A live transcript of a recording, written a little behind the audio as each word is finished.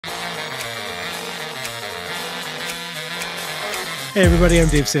Hey everybody, I'm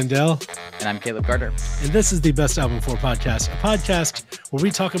Dave Sandell. And I'm Caleb Carter. And this is the Best Album For podcast, a podcast where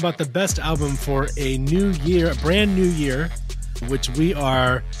we talk about the best album for a new year, a brand new year, which we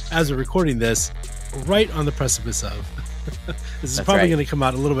are, as we're recording this, right on the precipice of. This is probably going to come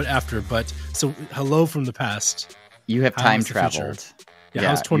out a little bit after, but so hello from the past. You have time traveled. Yeah,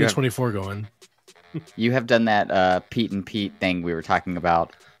 how's 2024 going? You have done that Pete and Pete thing we were talking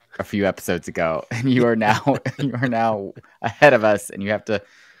about a few episodes ago, and you are now ahead of us, and you have to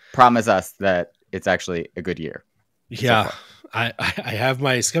promise us that it's actually a good year. Yeah, so I have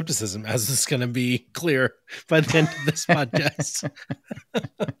my skepticism, as is going to be clear by the end of this podcast.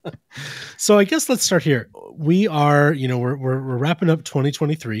 So I guess let's start here. We are, we're wrapping up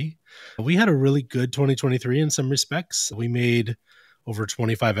 2023. We had a really good 2023 in some respects. We made over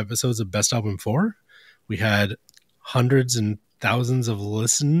 25 episodes of Best Album 4. We had hundreds and thousands of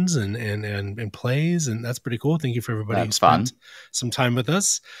listens and plays, and that's pretty cool. Thank you for everybody who spent some time with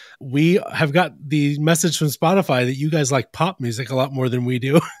us. We have got the message from Spotify that you guys like pop music a lot more than we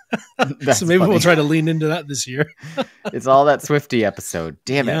do. So maybe we'll try to lean into that this year. It's all that Swiftie episode.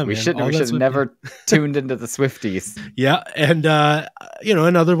 Damn it. We should have never tuned into the Swifties. Yeah. And,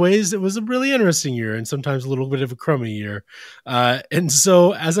 in other ways, it was a really interesting year and sometimes a little bit of a crummy year. And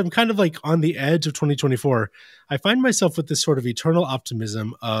so as I'm kind of like on the edge of 2024, I find myself with this sort of eternal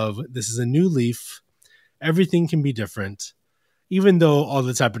optimism of this is a new leaf. Everything can be different, even though all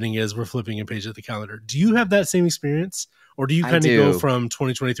that's happening is we're flipping a page of the calendar. Do you have that same experience? Or do you kind of go from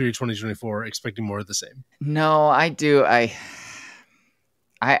 2023 to 2024 expecting more of the same? No, I do. I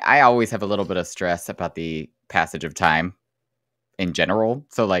always have a little bit of stress about the passage of time in general.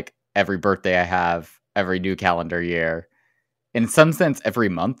 So like every birthday I have, every new calendar year, in some sense, every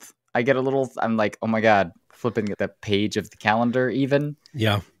month I get I'm like, oh my God, flipping the page of the calendar even.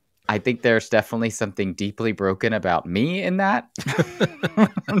 Yeah. I think there's definitely something deeply broken about me in that.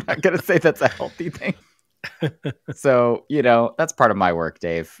 I'm not going to say that's a healthy thing. So, that's part of my work,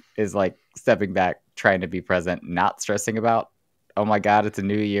 Dave, is like stepping back, trying to be present, not stressing about, oh my God, it's a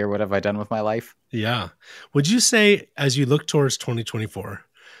new year. What have I done with my life? Yeah. Would you say, as you look towards 2024,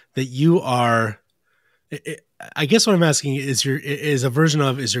 that you are, I guess what I'm asking is a version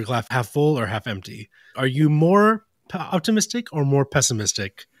of, is your glass half full or half empty? Are you more optimistic or more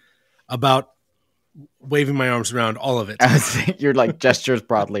pessimistic about waving my arms around all of it? You're like gestures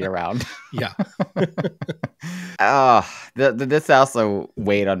broadly around. Yeah. This also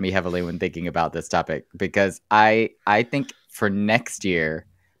weighed on me heavily when thinking about this topic, because I think for next year,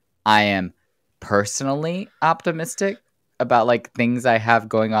 I am personally optimistic about like things I have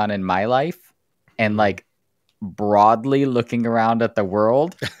going on in my life, and like broadly looking around at the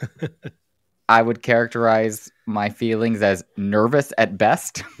world. I would characterize my feelings as nervous at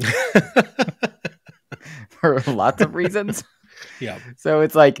best. For lots of reasons. Yeah. So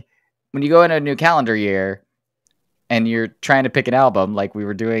it's like when you go into a new calendar year and you're trying to pick an album like we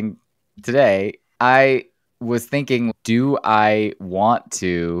were doing today, I was thinking, do I want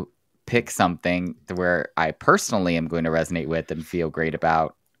to pick something where I personally am going to resonate with and feel great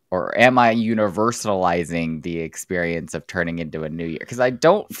about? Or am I universalizing the experience of turning into a new year? Because I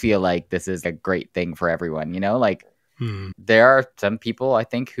don't feel like this is a great thing for everyone, There are some people, I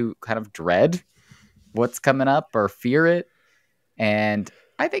think, who kind of dread what's coming up or fear it. And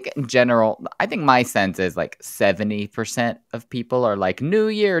I think in general, my sense is like 70% of people are like, new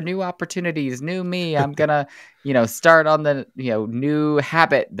year, new opportunities, new me. I'm going to, start on the, new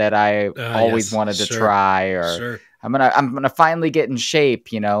habit that I always wanted to try, or I'm going to finally get in shape.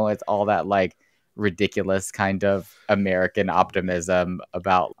 It's all that like ridiculous kind of American optimism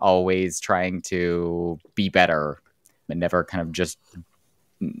about always trying to be better and never kind of just,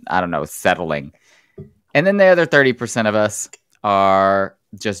 settling. And then the other 30% of us are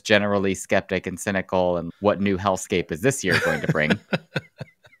just generally skeptic and cynical, and what new hellscape is this year going to bring?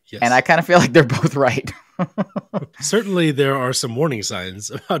 Yes. And I kind of feel like they're both right. Certainly there are some warning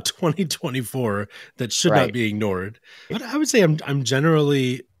signs about 2024 that should not be ignored. But I would say I'm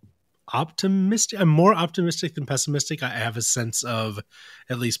generally optimistic. I'm more optimistic than pessimistic. I have a sense of,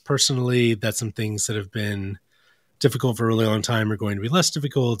 at least personally, that some things that have been difficult for a really long time are going to be less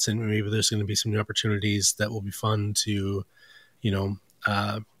difficult, and maybe there's going to be some new opportunities that will be fun to,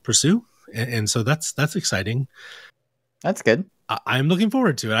 pursue. And so that's exciting. That's good. I'm looking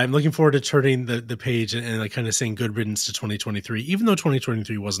forward to it. I'm looking forward to turning the page and like kind of saying good riddance to 2023, even though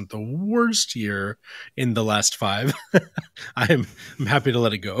 2023 wasn't the worst year in the last 5. I'm happy to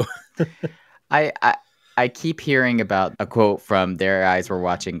let it go. I keep hearing about a quote from "Their eyes were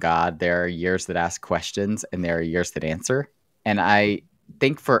watching God." There are years that ask questions and there are years that answer. And I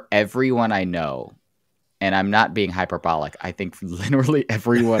think for everyone I know, And I'm not being hyperbolic. I think literally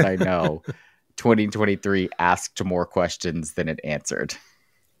everyone I know, 2023 asked more questions than it answered.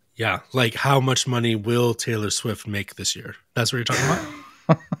 Yeah, like how much money will Taylor Swift make this year? That's what you're talking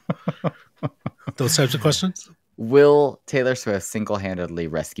about? Those types of questions? Will Taylor Swift single-handedly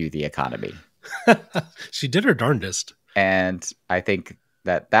rescue the economy? She did her darndest. And I think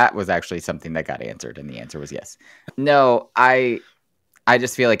that was actually something that got answered, and the answer was yes. No, I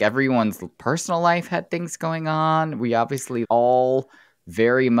just feel like everyone's personal life had things going on. We obviously all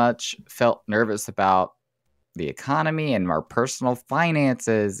very much felt nervous about the economy and our personal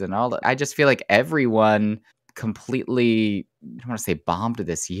finances and all that. I just feel like everyone completely, I don't want to say bombed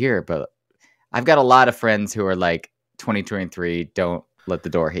this year, but I've got a lot of friends who are like, 2023, don't let the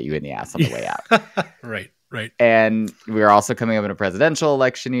door hit you in the ass on the way out. Right. And we're also coming up in a presidential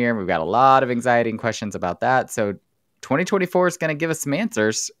election year. We've got a lot of anxiety and questions about that. So 2024 is going to give us some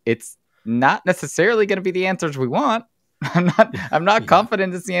answers. It's not necessarily going to be the answers we want. I'm not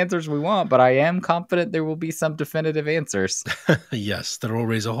confident it's the answers we want, but I am confident there will be some definitive answers. Yes, that will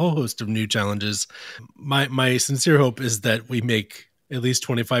raise a whole host of new challenges. My sincere hope is that we make at least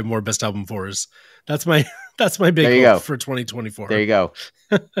 25 more best album fours. That's my big hope for 2024. There you go.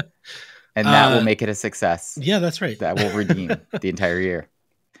 And that will make it a success. Yeah, that's right. That will redeem the entire year.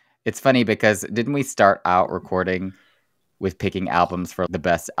 It's funny because didn't we start out recording with picking albums for the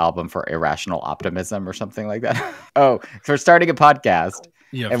best album for irrational optimism or something like that? Oh, so we're starting a podcast.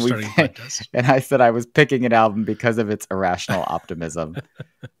 Yeah, and and I said I was picking an album because of its irrational optimism.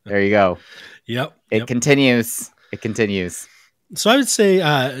 There you go. Yep. It continues. It continues. So I would say,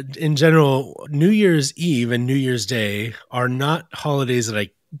 in general, New Year's Eve and New Year's Day are not holidays that I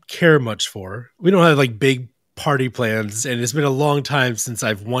care much for. We don't have like big party plans, and it's been a long time since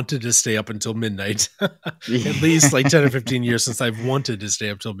I've wanted to stay up until midnight. At least like 10 or 15 years since I've wanted to stay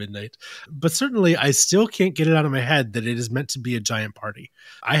up till midnight. But certainly I still can't get it out of my head that it is meant to be a giant party.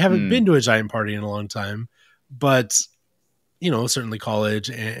 I haven't been to a giant party in a long time, but certainly college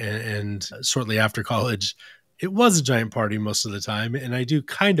and shortly after college, it was a giant party most of the time. And I do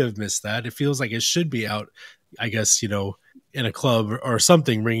kind of miss that. It feels like it should be out, I guess, in a club or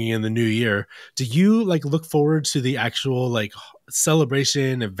something, ringing in the new year. Do you like look forward to the actual like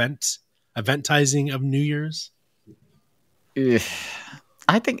celebration eventizing of New Year's?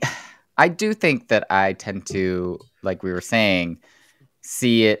 I do think that I tend to, like we were saying,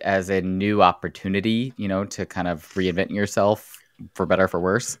 see it as a new opportunity, to kind of reinvent yourself for better or for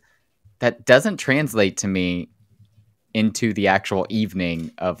worse. That doesn't translate to me into the actual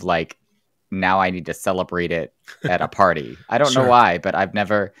evening of like, now I need to celebrate it at a party. I don't know why, but I've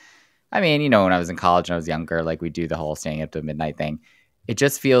never, when I was in college and I was younger, like we do the whole staying up to midnight thing. It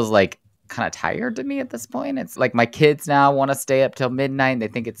just feels like kind of tired to me at this point. It's like my kids now want to stay up till midnight and they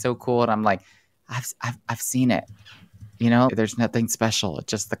think it's so cool. And I'm like, I've seen it. There's nothing special.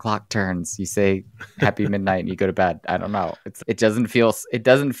 It's just the clock turns. You say happy midnight and you go to bed. I don't know. It doesn't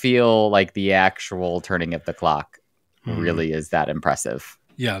feel like the actual turning of the clock really is that impressive.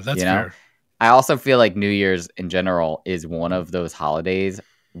 Yeah, that's fair. I also feel like New Year's in general is one of those holidays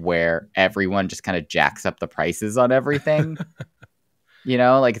where everyone just kind of jacks up the prices on everything.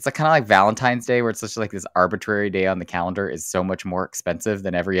 Like it's kind of like Valentine's Day, where it's just like this arbitrary day on the calendar is so much more expensive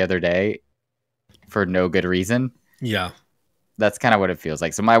than every other day for no good reason. Yeah. That's kind of what it feels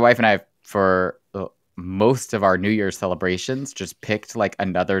like. So my wife and I, for most of our New Year's celebrations, just picked like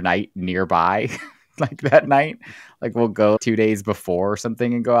another night nearby. Like that night, like we'll go 2 days before or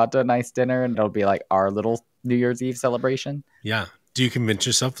something and go out to a nice dinner, and it'll be like our little New Year's Eve celebration. Yeah. Do you convince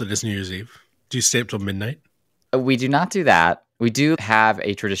yourself that it's New Year's Eve? Do you stay up till midnight? We do not do that. We do have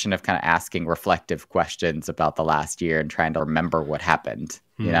a tradition of kind of asking reflective questions about the last year and trying to remember what happened,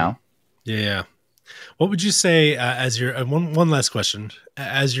 Yeah. What would you say as your one last question,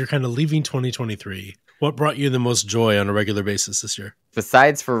 as you're kind of leaving 2023, what brought you the most joy on a regular basis this year?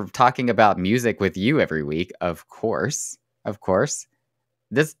 Besides for talking about music with you every week, of course,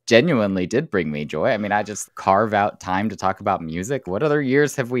 this genuinely did bring me joy. I just carve out time to talk about music. What other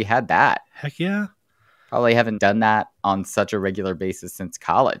years have we had that? Heck yeah. Probably haven't done that on such a regular basis since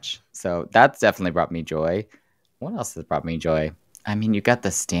college. So that's definitely brought me joy. What else has brought me joy? You got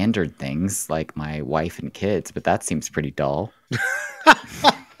the standard things like my wife and kids, but that seems pretty dull.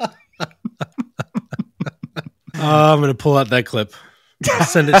 I'm going to pull out that clip.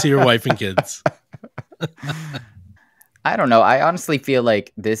 Send it to your wife and kids. I don't know. I honestly feel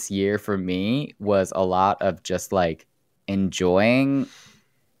like this year for me was a lot of just like enjoying.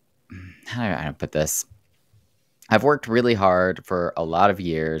 How do I put this? I've worked really hard for a lot of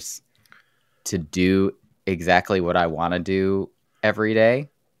years to do exactly what I want to do every day.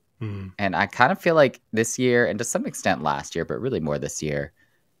 Mm. And I kind of feel like this year, and to some extent last year, but really more this year,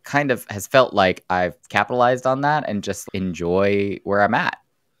 kind of has felt like I've capitalized on that and just enjoy where I'm at.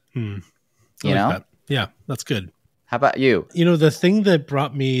 Mm. I You like know? that. Yeah, that's good. How about you? You know, the thing that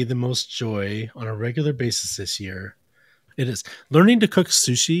brought me the most joy on a regular basis this year, it is learning to cook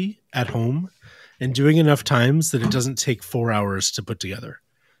sushi at home and doing enough times that it doesn't take 4 hours to put together.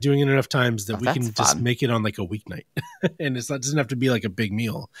 Doing it enough times that Oh, we that's can just fun. make it on like a weeknight. And it doesn't have to be like a big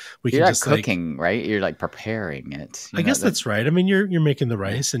meal. We You're can not just like, cooking, right? You're like preparing it. I guess that's right. I mean, you're making the Yeah.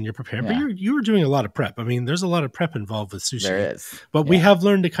 rice and you're preparing, but Yeah. you were doing a lot of prep. I mean, there's a lot of prep involved with sushi. There is. But we Yeah. have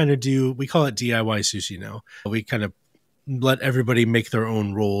learned to kind of do, we call it DIY sushi now. We kind of let everybody make their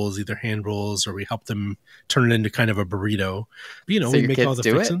own rolls, either hand rolls, or we help them turn it into kind of a burrito. But, So we your make all kids the do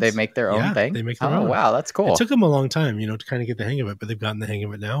it? They fixins. make their own Yeah, thing? they make their Oh, own. wow. That's It cool. took them a long time, to kind of get the hang of it, but they've gotten the hang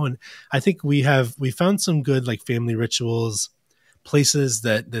of it now. And I think we found some good like family rituals, places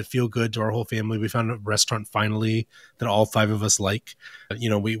that feel good to our whole family. We found a restaurant finally that all five of us like.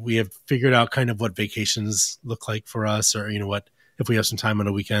 We have figured out kind of what vacations look like for us, or what if we have some time on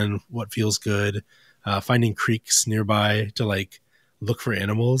a weekend, what feels good. Finding creeks nearby to like look for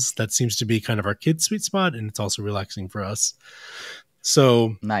animals. That seems to be kind of our kids' sweet spot, and it's also relaxing for us.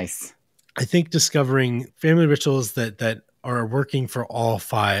 So Nice. I think discovering family rituals that are working for all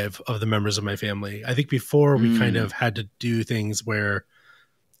five of the members of my family. I think before we kind of had to do things where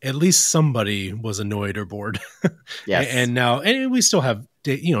at least somebody was annoyed or bored. Yes. And now, and we still have,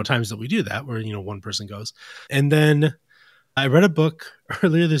 times that we do that where, one person goes. And then I read a book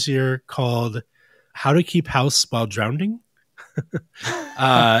earlier this year called How to Keep House While Drowning.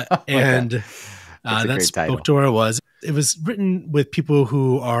 And That's a that great title. spoke to where I was. It was written with people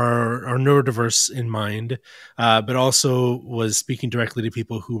who are neurodiverse in mind, but also was speaking directly to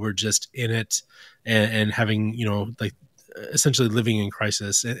people who were just in it and having, like essentially living in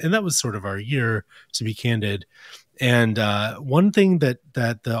crisis. And that was sort of our year, to be candid. And one thing that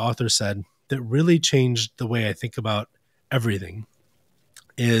the author said that really changed the way I think about everything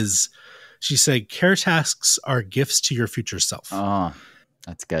is she said, care tasks are gifts to your future self. Oh,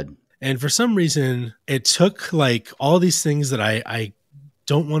 that's good. And for some reason, it took like all these things that I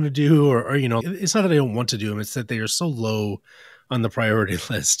don't want to do, or it's not that I don't want to do them. It's that they are so low on the priority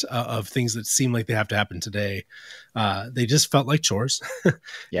list of things that seem like they have to happen today. They just felt like chores.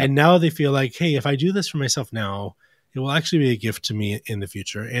 Yeah. And now they feel like, hey, if I do this for myself now, it will actually be a gift to me in the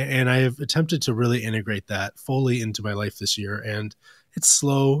future. And I have attempted to really integrate that fully into my life this year. And it's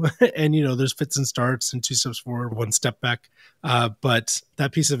slow, and there's fits and starts and 2 steps forward, 1 step back. But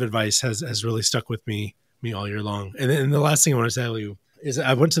that piece of advice has really stuck with me all year long. And then the last thing I want to tell you is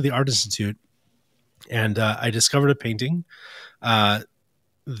I went to the Art Institute, and I discovered a painting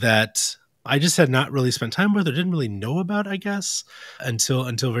that I just had not really spent time with or didn't really know about, I guess, until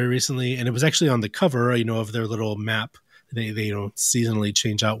very recently. And it was actually on the cover, of their little map. They seasonally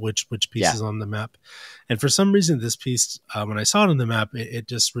change out which pieces on the map. And for some reason, this piece, when I saw it on the map, it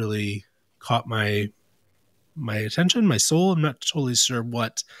just really caught my attention, my soul. I'm not totally sure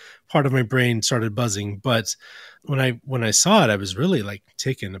what part of my brain started buzzing, but when I saw it, I was really like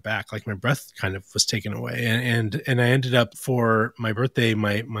taken aback, like my breath kind of was taken away. And I ended up, for my birthday,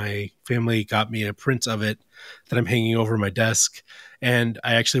 my family got me a print of it that I'm hanging over my desk. And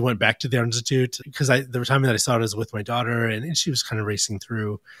I actually went back to the Art Institute because the time that I saw it was with my daughter, and she was kind of racing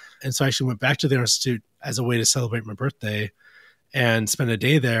through. And so I actually went back to the Art Institute as a way to celebrate my birthday and spent a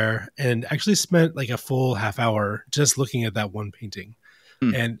day there, and actually spent like a full half hour just looking at that one painting.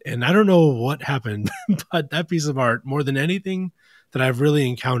 And I don't know what happened, but that piece of art, more than anything that I've really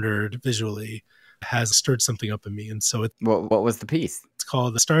encountered visually, has stirred something up in me. And so what was the piece? It's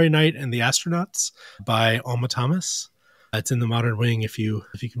called The Starry Night and the Astronauts by Alma Thomas. It's in the Modern Wing if you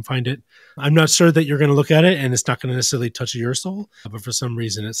can find it. I'm not sure that you're going to look at it and it's not going to necessarily touch your soul, but for some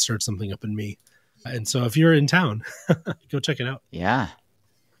reason it stirred something up in me. And so if you're in town, go check it out. Yeah.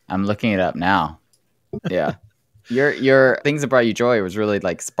 I'm looking it up now. Yeah. Your things that brought you joy was really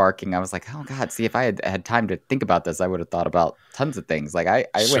like sparking. I was like, oh God, see, if I had time to think about this, I would have thought about tons of things. Like I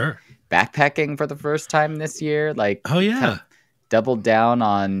went backpacking for the first time this year. Like, oh yeah, kind of doubled down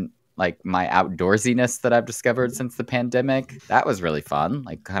on like my outdoorsiness that I've discovered since the pandemic. That was really fun.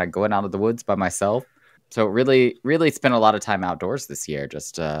 Like kind of going out of the woods by myself. So really, really spent a lot of time outdoors this year,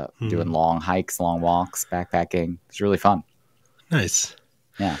 just doing long hikes, long walks, backpacking. It's really fun. Nice.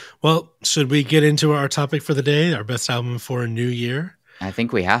 Yeah. Well, should we get into our topic for the day, our best album for a new year? I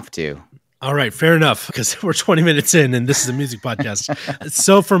think we have to. All right, fair enough, because we're 20 minutes in and this is a music podcast.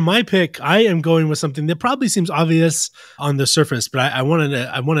 So for my pick, I am going with something that probably seems obvious on the surface, but I want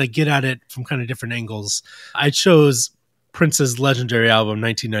to get at it from kind of different angles. I chose Prince's legendary album,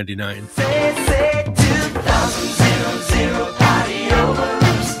 1999. Say 2000, party over,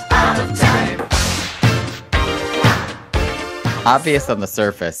 out of time. Obvious on the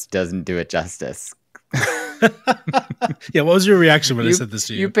surface doesn't do it justice. Yeah, what was your reaction when I said this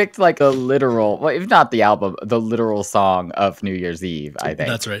to you? You picked like a literal, well, if not the album, the literal song of New Year's Eve, I think.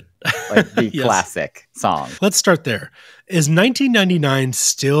 That's right. Like the Yes. classic song. Let's start there. Is 1999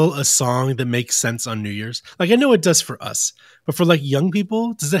 still a song that makes sense on New Year's? Like, I know it does for us, but for like young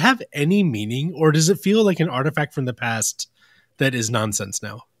people, does it have any meaning, or does it feel like an artifact from the past that is nonsense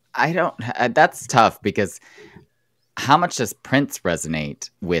now? I don't, that's tough because how much does Prince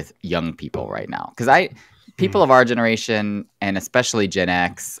resonate with young people right now? Because people of our generation, and especially Gen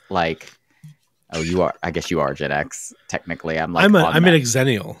X, like, I guess you are Gen X, technically. I'm an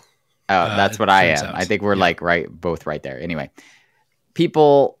exennial. Oh, that's what I am. out. I think we're both right there. Anyway,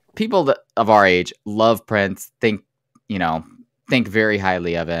 people of our age love Prince, think very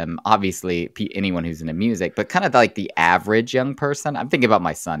highly of him. Obviously, anyone who's into music, but kind of like the average young person. I'm thinking about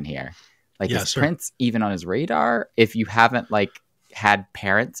my son here. Like, is Prince even on his radar? If you haven't like had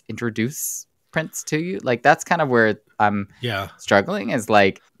parents introduce Prince to you, like that's kind of where I'm struggling. Is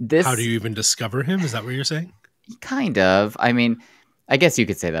like this. How do you even discover him? Is that what you're saying? Kind of. I mean, I guess you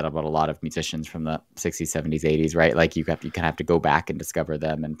could say that about a lot of musicians from the 60s, 70s, 80s, right? Like you kind of have to go back and discover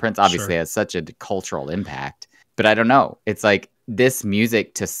them. And Prince obviously has such a cultural impact. But I don't know. It's like this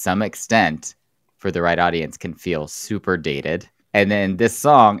music to some extent for the right audience can feel super dated. And then this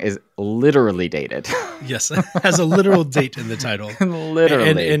song is literally dated. Yes, it has a literal date in the title.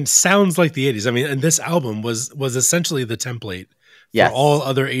 Literally. And sounds like the 80s. I mean, and this album was essentially the template for all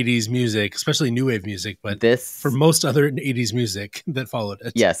other 80s music, especially new wave music, but for most other 80s music that followed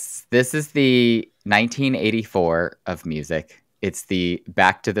it. Yes, this is the 1984 of music. It's the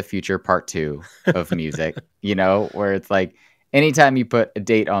Back to the Future Part 2 of music, where it's like anytime you put a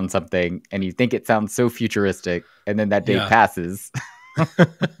date on something and you think it sounds so futuristic and then that date passes.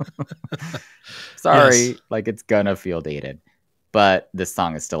 Sorry, like it's gonna feel dated. But this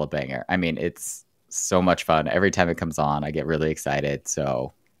song is still a banger. I mean, it's so much fun. Every time it comes on, I get really excited.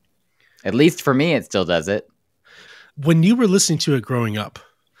 So at least for me, it still does it. When you were listening to it growing up,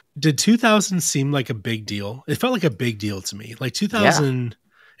 did 2000 seem like a big deal? It felt like a big deal to me. Like 2000,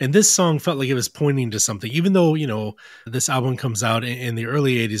 and this song felt like it was pointing to something. Even though, this album comes out in the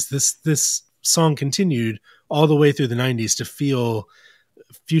early 80s, this song continued all the way through the 90s to feel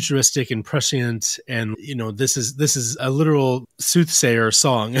futuristic and prescient, and this is a literal soothsayer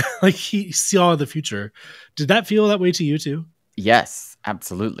song. Like he saw the future. Did that feel that way to you too? Yes,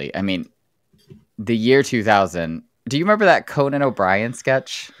 absolutely. I mean, the year 2000. Do you remember that Conan O'Brien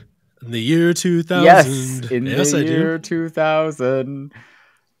sketch? In the year 2000. Yes, in the year 2000,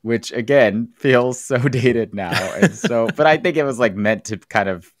 which again feels so dated now, and so. But I think it was like meant to kind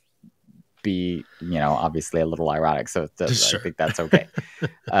of be, obviously a little ironic. So I think that's okay.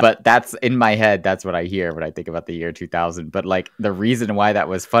 But that's in my head. That's what I hear when I think about the year 2000. But like the reason why that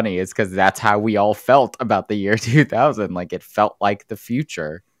was funny is because that's how we all felt about the year 2000. Like it felt like the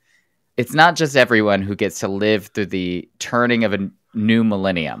future. It's not just everyone who gets to live through the turning of a new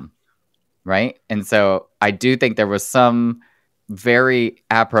millennium, right? And so I do think there was some very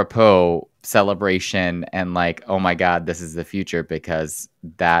apropos celebration and like, oh my God, this is the future, because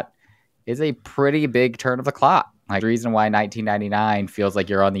that is a pretty big turn of the clock. Like the reason why 1999 feels like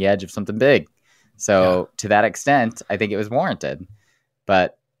you're on the edge of something big. So to that extent, I think it was warranted,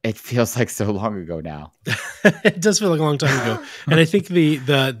 but it feels like so long ago now. It does feel like a long time ago. And I think the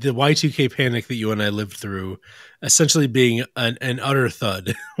Y2K panic that you and I lived through essentially being an utter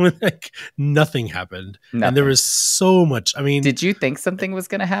thud when like nothing happened. And there was so much. I mean, did you think something was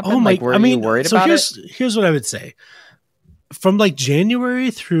going to happen? Were you worried about it? Here's what I would say. From like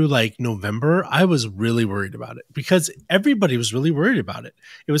January through like November, I was really worried about it because everybody was really worried about it.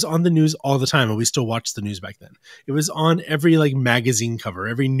 It was on the news all the time, and we still watched the news back then. It was on every like magazine cover.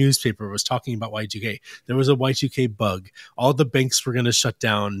 Every newspaper was talking about Y2K. There was a Y2K bug. All the banks were going to shut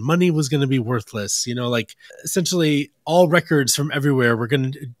down. Money was going to be worthless. Like essentially all records from everywhere were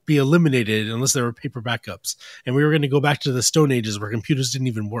going to be eliminated unless there were paper backups. And we were going to go back to the Stone Ages where computers didn't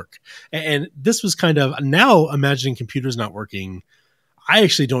even work. And this was kind of, now imagining computers not working, I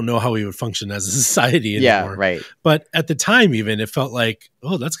actually don't know how we would function as a society anymore. Yeah, right. But at the time, even, it felt like,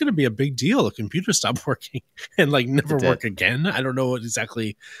 oh, that's going to be a big deal if computers stop working and like never work again. I don't know what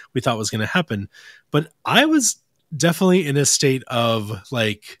exactly we thought was going to happen. But I was definitely in a state of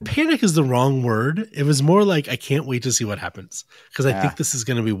like, panic is the wrong word. It was more like, I can't wait to see what happens because I think this is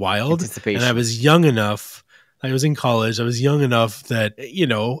going to be wild. And I was young enough I was in college. I was young enough that,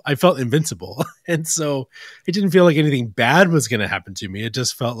 I felt invincible. And so it didn't feel like anything bad was going to happen to me. It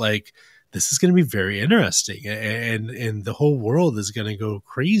just felt like this is going to be very interesting, and the whole world is going to go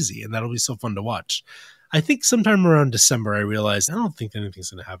crazy, and that'll be so fun to watch. I think sometime around December, I realized I don't think anything's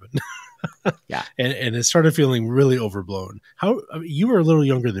going to happen. Yeah. And it started feeling really overblown. You were a little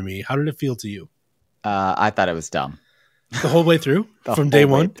younger than me. How did it feel to you? I thought it was dumb. The whole way through? The From whole day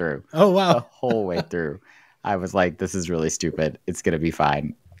way one? through. Oh, The wow. whole way through. I was like, this is really stupid. It's going to be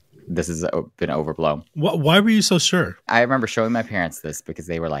fine. This has been overblown. Why were you so sure? I remember showing my parents this because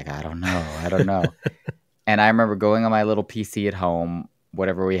they were like, I don't know. And I remember going on my little PC at home,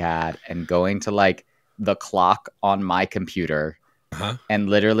 whatever we had, and going to like the clock on my computer and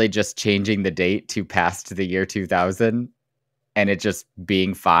literally just changing the date to past the year 2000 and it just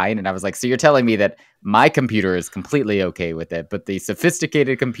being fine. And I was like, so you're telling me that my computer is completely okay with it, but the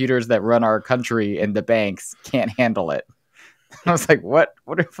sophisticated computers that run our country and the banks can't handle it. I was like, what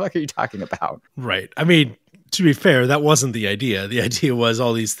the fuck are you talking about? Right. I mean, to be fair, that wasn't the idea. The idea was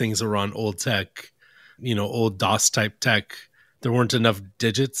all these things were on old tech, old DOS type tech. There weren't enough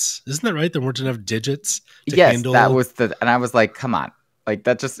digits. Isn't that right? There weren't enough digits to handle. That was and I was like, come on. Like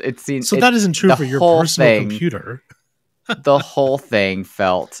that just, it seems. So that isn't true for your personal computer. The whole thing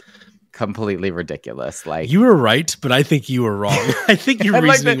felt completely ridiculous. Like, you were right, but I think you were wrong. I think your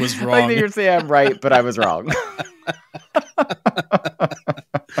reasoning was wrong. I think you're saying I'm right, but I was wrong.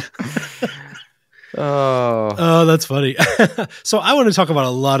 Oh, that's funny. So I want to talk about a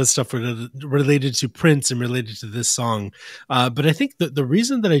lot of stuff related to Prince and related to this song. But I think the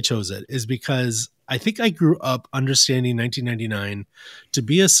reason that I chose it is because I think I grew up understanding 1999 to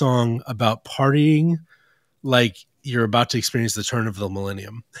be a song about partying like you're about to experience the turn of the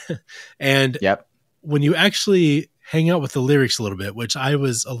millennium. And when you actually hang out with the lyrics a little bit, which I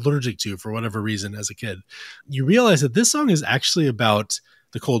was allergic to for whatever reason as a kid, you realize that this song is actually about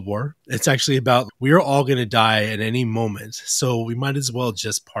the Cold War. It's actually about we're all going to die at any moment, so we might as well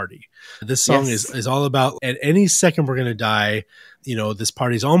just party. This song is all about at any second we're going to die. This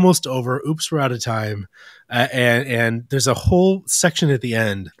party's almost over. Oops, we're out of time. And there's a whole section at the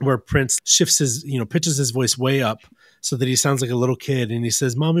end where Prince shifts his, pitches his voice way up so that he sounds like a little kid. And he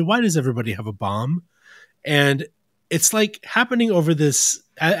says, "Mommy, why does everybody have a bomb?" And it's like happening over this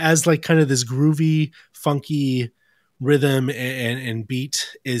as like kind of this groovy, funky rhythm and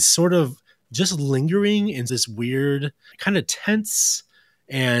beat is sort of just lingering in this weird kind of tense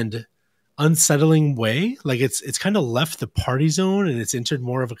and unsettling way. Like it's kind of left the party zone and it's entered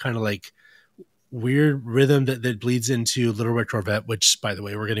more of a kind of like weird rhythm that bleeds into Little Red Corvette, which, by the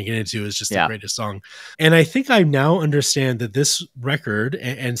way, we're going to get into is just the greatest song. And I think I now understand that this record,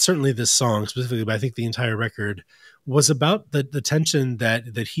 and certainly this song specifically, but I think the entire record was about the tension that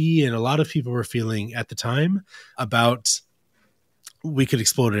he and a lot of people were feeling at the time about we could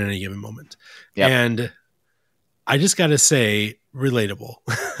explode at any given moment. And I just got to say, relatable.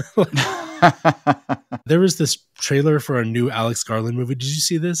 There was this trailer for a new Alex Garland movie. Did you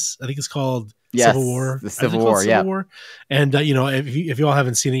see this? I think it's called Civil War. The Civil War, War. And if you all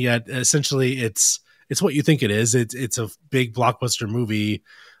haven't seen it yet, essentially it's what you think it is. It's a big blockbuster movie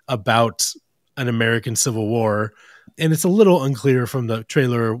about an American Civil War, and it's a little unclear from the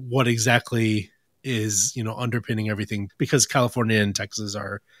trailer what exactly is underpinning everything, because California and Texas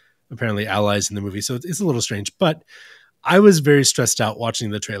are apparently allies in the movie, so it's a little strange. But I was very stressed out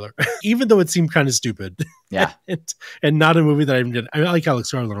watching the trailer, even though it seemed kind of stupid. Yeah. and not a movie that I like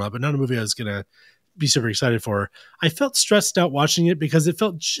Alex Garland a lot, but not a movie I was going to be super excited for. I felt stressed out watching it because it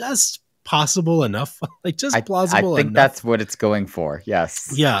felt just possible enough, like just plausible enough. I think that's what it's going for.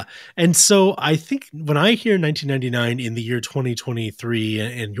 Yes. Yeah. And so I think when I hear 1999 in the year 2023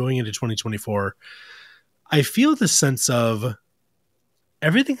 and going into 2024, I feel the sense of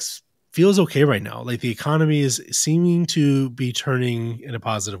everything's feels okay right now. Like the economy is seeming to be turning in a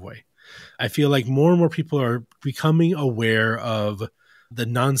positive way. I feel like more and more people are becoming aware of the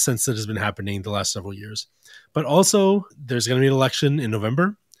nonsense that has been happening the last several years. But also, there's going to be an election in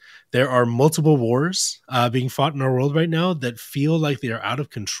November. There are multiple wars being fought in our world right now that feel like they are out of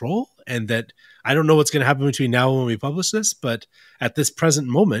control, and that I don't know what's going to happen between now and when we publish this, but at this present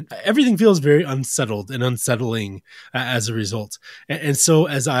moment, everything feels very unsettled and unsettling as a result. And so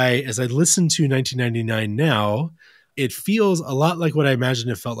as I listen to 1999 now, it feels a lot like what I imagine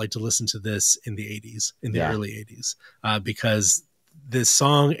it felt like to listen to this in the 80s, in the early 80s, because this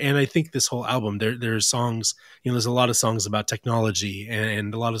song, and I think this whole album, there's songs, there's a lot of songs about technology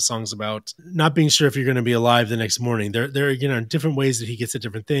and a lot of songs about not being sure if you're going to be alive the next morning. There are different ways that he gets at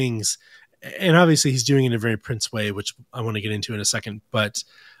different things. And obviously he's doing it in a very Prince way, which I want to get into in a second. But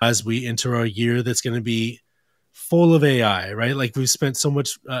as we enter a year that's going to be full of AI, right? Like we've spent so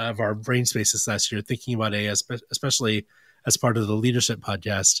much of our brain space this last year thinking about AI, especially as part of the leadership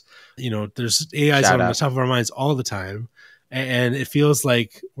podcast. There's AIs Shout on the out. top of our minds all the time. And it feels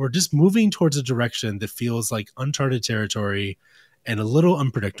like we're just moving towards a direction that feels like uncharted territory and a little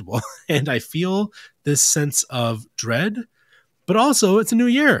unpredictable. And I feel this sense of dread, but also it's a new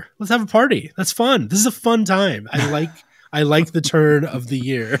year. Let's have a party. That's fun. This is a fun time. I like the turn of the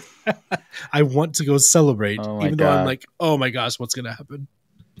year. I want to go celebrate, Oh my even though I'm God. like, oh my gosh, what's going to happen?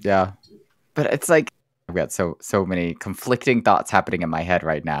 Yeah. But it's like I've got so many conflicting thoughts happening in my head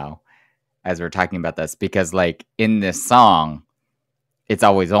right now as we're talking about this, because like in this song, it's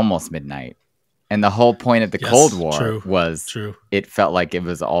always almost midnight. And the whole point of the Yes, Cold War true, was true. it felt like it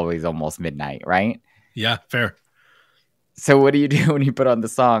was always almost midnight, right? Yeah, fair. So what do you do when you put on the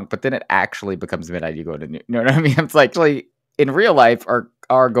song, but then it actually becomes midnight? You go to you know what I mean? It's like in real life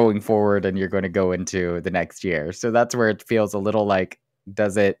are going forward, and you're going to go into the next year. So that's where it feels a little like,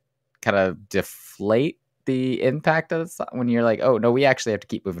 does it kind of deflate the impact of the song when you're like, oh no, we actually have to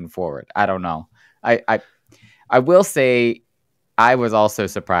keep moving forward? I don't know. I will say I was also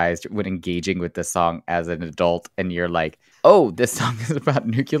surprised when engaging with this song as an adult, and you're like, oh, this song is about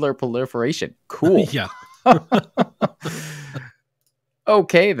nuclear proliferation. Cool. Yeah.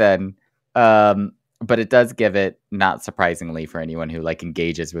 Okay, then. But it does give it, not surprisingly for anyone who like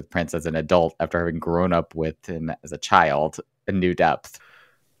engages with Prince as an adult after having grown up with him as a child, a new depth.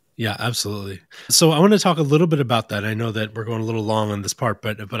 Yeah, absolutely. So I want to talk a little bit about that. I know that we're going a little long on this part,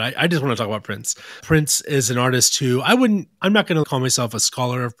 but I just want to talk about Prince. Prince is an artist who I'm not going to call myself a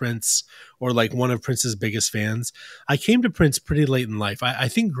scholar of Prince or like one of Prince's biggest fans. I came to Prince pretty late in life. I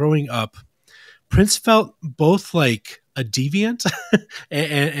think growing up, Prince felt both like a deviant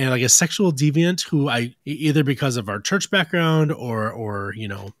and like a sexual deviant who I either because of our church background or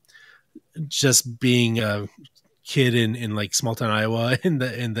just being a kid in like small town Iowa in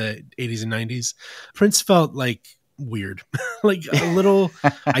the 80s and 90s, Prince felt like weird, like a little.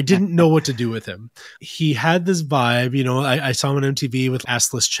 I didn't know what to do with him. He had this vibe, I saw him on MTV with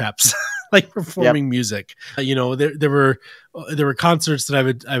assless chaps, like performing music. There were concerts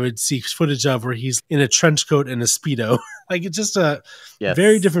that I would see footage of where he's in a trench coat and a Speedo. Like it's just a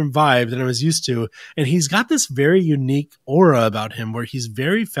very different vibe than I was used to. And he's got this very unique aura about him where he's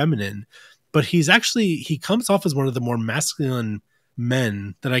very feminine, but he comes off as one of the more masculine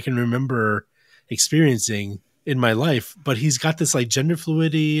men that I can remember experiencing in my life. But he's got this like gender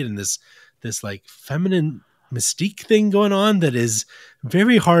fluidity and this like feminine mystique thing going on that is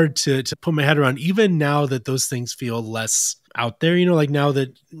very hard to put my head around, even now that those things feel less out there. Like now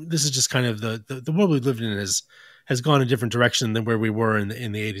that this is just kind of the world we've lived in has gone a different direction than where we were in the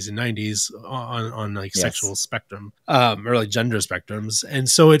 80s and 90s on like sexual spectrum, or like gender spectrums. And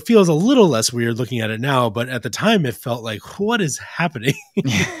so it feels a little less weird looking at it now, but at the time it felt like, what is happening?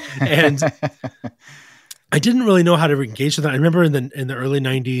 And I didn't really know how to engage with that. I remember in the early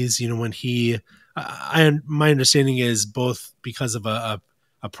 90s, when my understanding is both because of a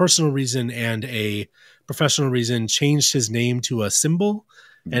personal reason and a professional reason, changed his name to a symbol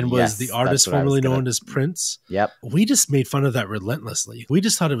and was the artist formerly known as Prince. Yep. We just made fun of that relentlessly. We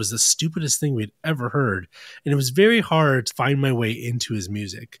just thought it was the stupidest thing we'd ever heard. And it was very hard to find my way into his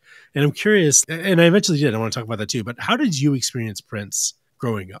music. And I'm curious, and I eventually did, I want to talk about that too, but how did you experience Prince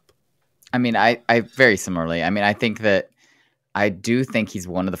growing up? I mean, I very similarly. I mean, I do think he's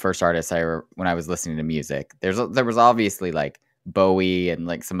one of the first artists when I was listening to music. There was obviously like Bowie and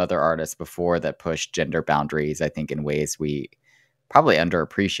like some other artists before that pushed gender boundaries, I think, in ways we probably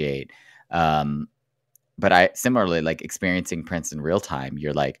underappreciate. But I similarly, like experiencing Prince in real time,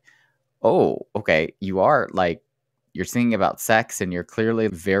 you're like, oh, okay, you're singing about sex and you're clearly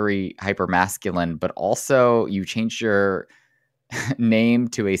very hyper masculine, but also you changed your name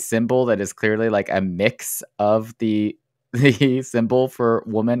to a symbol that is clearly like a mix of the symbol for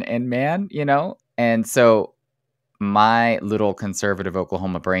woman and man, And so my little conservative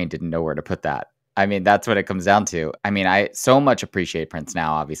Oklahoma brain didn't know where to put that. I mean, that's what it comes down to. I mean, I so much appreciate Prince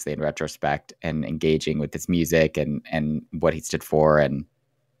now, obviously, in retrospect, and engaging with his music and what he stood for, and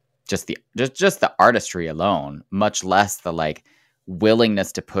just the artistry alone, much less the like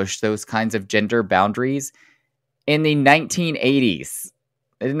willingness to push those kinds of gender boundaries in the 1980s,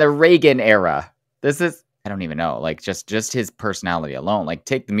 in the Reagan era. This is, I don't even know, like just his personality alone, like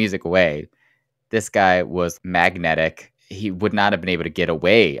take the music away. This guy was magnetic. He would not have been able to get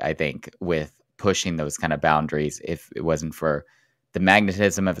away, I think, with pushing those kind of boundaries if it wasn't for the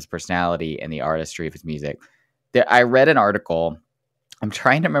magnetism of his personality and the artistry of his music. I read an article. I'm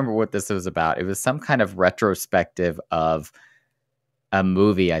trying to remember what this was about. It was some kind of retrospective of a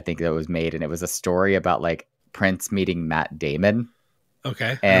movie, I think, that was made. And it was a story about like Prince meeting Matt Damon. Okay, I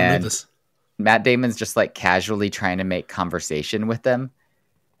don't know And this. Matt Damon's just like casually trying to make conversation with them.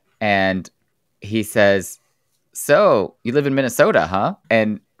 And he says, "So, you live in Minnesota, huh?"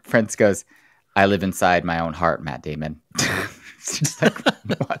 And Prince goes, "I live inside my own heart, Matt Damon." It's just like,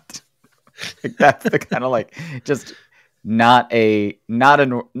 what? Like, that's the kind of like, just not a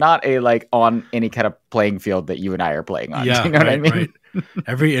like on any kind of playing field that you and I are playing on. Yeah, Do you know what I right, mean? right.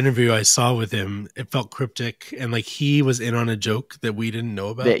 Every interview I saw with him, it felt cryptic, and like he was in on a joke that we didn't know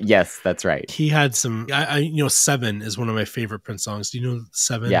about. Yes, that's right. He had some. Seven is one of my favorite Prince songs. Do you know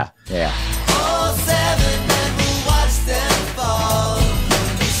Seven? Yeah. All seven men will watch them fall.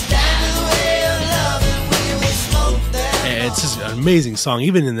 We stand in the way of love and we will smoke them. And it's just an amazing song.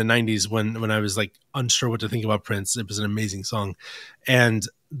 Even in the '90s, when I was like unsure what to think about Prince, it was an amazing song. And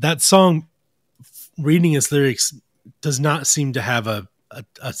that song, reading its lyrics, does not seem to have a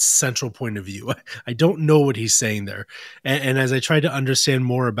central point of view. I don't know what he's saying there. And as I tried to understand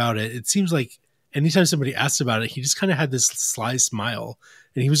more about it, it seems like anytime somebody asked about it, he just kind of had this sly smile,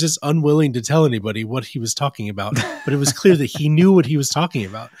 and he was just unwilling to tell anybody what he was talking about. But it was clear that he knew what he was talking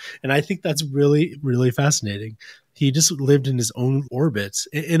about. And I think that's really, really fascinating. He just lived in his own orbit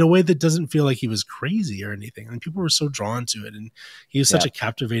in a way that doesn't feel like he was crazy or anything. And people were so drawn to it. And he was such a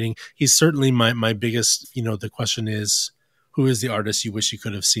captivating, he's certainly my biggest, the question is, who is the artist you wish you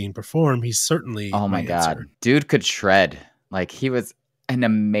could have seen perform? He's certainly, Oh my God. Dude could shred. Like, he was an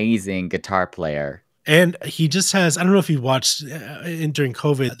amazing guitar player. And he just has, I don't know if you watched during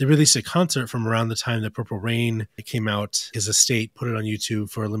COVID, they released a concert from around the time that Purple Rain came out. His estate put it on YouTube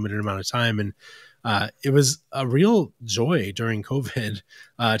for a limited amount of time. And it was a real joy during COVID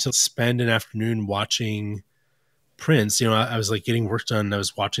to spend an afternoon watching Prince. I was like getting work done. And I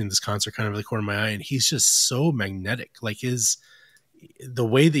was watching this concert kind of in the corner of my eye, and he's just so magnetic. Like the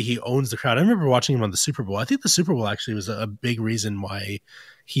way that he owns the crowd. I remember watching him on the Super Bowl. I think the Super Bowl actually was a big reason why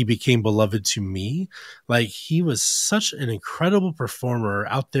he became beloved to me. Like, he was such an incredible performer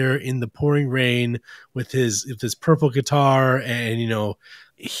out there in the pouring rain with his purple guitar. And,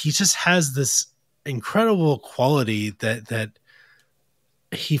 he just has this incredible quality that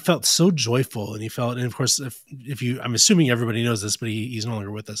he felt so joyful, and and of course, I'm assuming everybody knows this, but he's no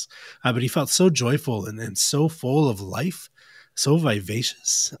longer with us, but he felt so joyful and so full of life, so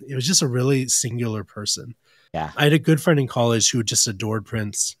vivacious. It was just a really singular person. Yeah. I had a good friend in college who just adored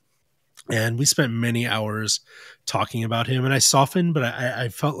Prince, and we spent many hours talking about him, and I softened, but I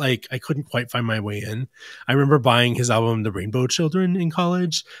felt like I couldn't quite find my way in. I remember buying his album, The Rainbow Children, in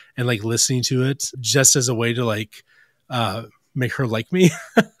college, and like listening to it just as a way to like, make her like me.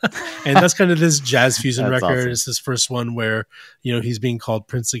 And that's kind of this jazz fusion record. Awesome. It's his first one where, he's being called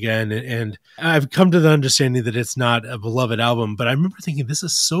Prince again. And I've come to the understanding that it's not a beloved album, but I remember thinking, this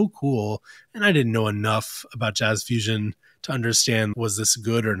is so cool. And I didn't know enough about jazz fusion to understand, was this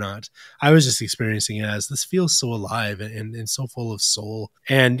good or not? I was just experiencing it as, this feels so alive and so full of soul.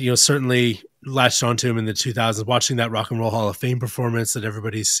 And, certainly latched onto him in the 2000s, watching that Rock and Roll Hall of Fame performance that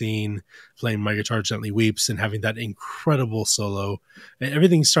everybody's seen, playing My Guitar Gently Weeps and having that incredible solo. And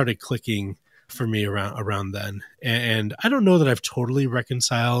everything started clicking for me around then. And I don't know that I've totally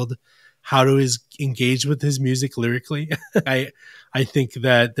reconciled how to engage with his music lyrically. I think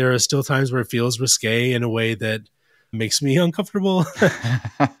that there are still times where it feels risque in a way that makes me uncomfortable.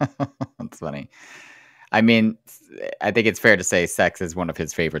 That's funny. I mean, I think it's fair to say sex is one of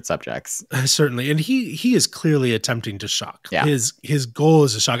his favorite subjects. Certainly. And he is clearly attempting to shock. Yeah. His goal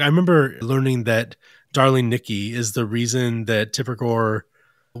is to shock. I remember learning that Darling Nikki is the reason that Tipper Gore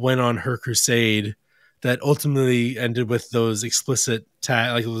went on her crusade that ultimately ended with those explicit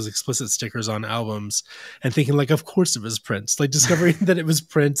stickers on albums, and thinking like, of course it was Prince. Like, discovering that it was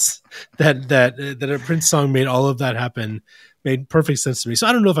Prince, that a Prince song made all of that happen, made perfect sense to me. So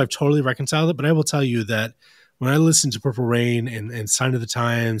I don't know if I've totally reconciled it, but I will tell you that when I listened to Purple Rain and Sign of the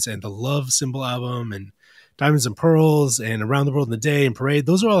Times and the Love Symbol album and Diamonds and Pearls and Around the World in a Day and Parade,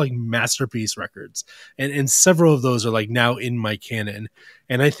 those are all like masterpiece records. And several of those are like now in my canon.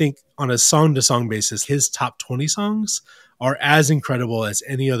 And I think on a song to song basis, his top 20 songs are as incredible as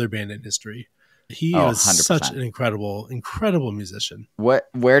any other band in history. He is 100%. Such an incredible musician.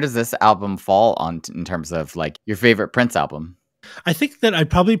 Where does this album fall on in terms of like your favorite Prince album? I think that I'd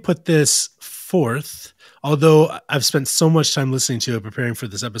probably put this fourth, although I've spent so much time listening to it, preparing for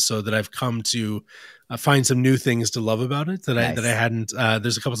this episode, that I've come to find some new things to love about it that I hadn't.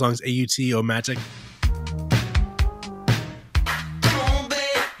 There's a couple songs, AUT, Oh Magic.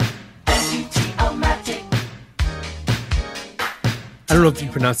 I don't know if you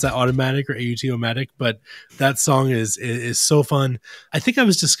pronounce that Automatic or AUT-O-Matic, but that song is so fun. I think I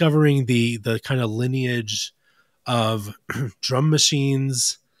was discovering the kind of lineage of drum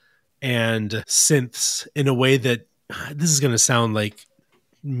machines and synths in a way that, this is going to sound like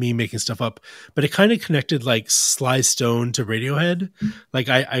me making stuff up, but it kind of connected like Sly Stone to Radiohead. Like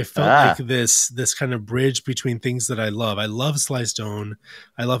I felt like this kind of bridge between things that I love. I love Sly Stone.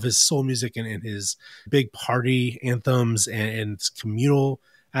 I love his soul music and his big party anthems and communal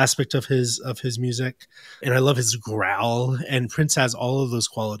aspect of his music. And I love his growl, and Prince has all of those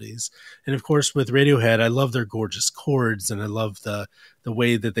qualities. And of course with Radiohead, I love their gorgeous chords, and I love the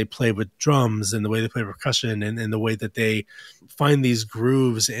way that they play with drums and the way they play percussion and the way that they find these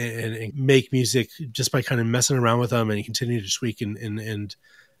grooves and make music just by kind of messing around with them and continue to tweak and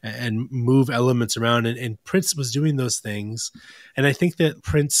move elements around. And Prince was doing those things. And I think that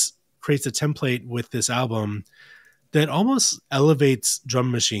Prince creates a template with this album that almost elevates drum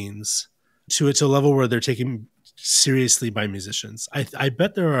machines to a level where they're taken seriously by musicians. I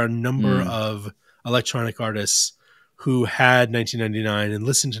bet there are a number of electronic artists who had 1999 and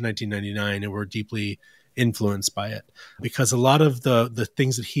listened to 1999 and were deeply influenced by it, because a lot of the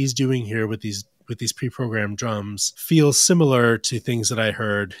things that he's doing here with these pre-programmed drums feel similar to things that I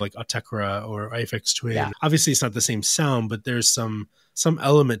heard like Autechra or IFX Twin. Yeah. Obviously it's not the same sound, but there's some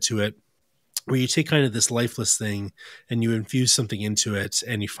element to it where you take kind of this lifeless thing and you infuse something into it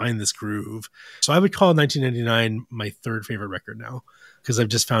and you find this groove. So I would call 1999 my third favorite record now, because I've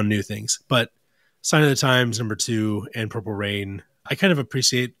just found new things. But Sign of the Times, number 2, and Purple Rain, I kind of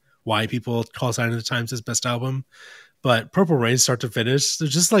appreciate why people call Sign of the Times his best album. But Purple Rain, start to finish, they're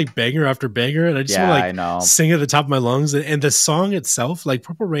just like banger after banger. And I just want to like sing at the top of my lungs. And the song itself, like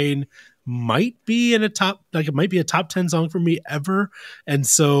Purple Rain might be in a top, like it might be a top 10 song for me ever. And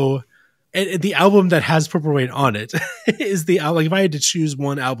so, and the album that has Purple Rain on it is the album. Like if I had to choose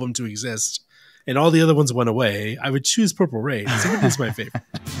one album to exist and all the other ones went away, I would choose Purple Rain. So it is my favorite.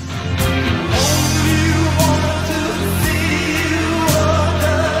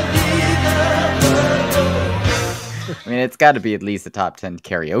 I mean, it's got to be at least the top 10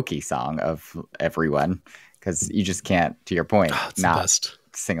 karaoke song of everyone, because you just can't, to your point, not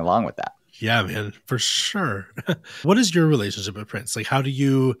sing along with that. Yeah, man, for sure. What is your relationship with Prince? Like, how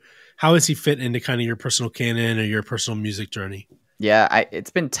does he fit into kind of your personal canon or your personal music journey? Yeah,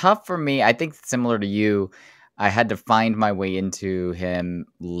 it's been tough for me. I think similar to you, I had to find my way into him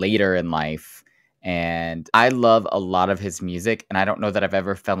later in life. And I love a lot of his music. And I don't know that I've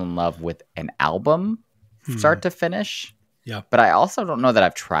ever fell in love with an album start to finish. Yeah. But I also don't know that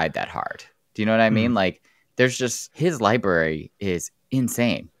I've tried that hard. Do you know what I mean? Like, there's just, his library is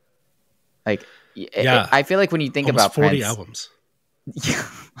insane. Like, I feel like when you think about 40 Prince, albums. Yeah.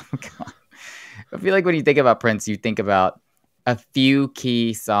 Oh, God. I feel like when you think about Prince, you think about a few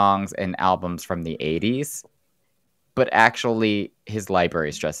key songs and albums from the 80s, but actually his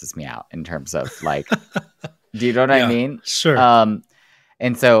library stresses me out in terms of like, do you know what I mean? Sure.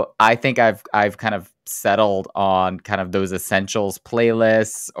 And so I think I've kind of settled on kind of those essentials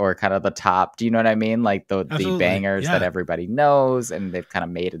playlists, or kind of the top, do you know what I mean? Like the bangers that everybody knows, and they've kind of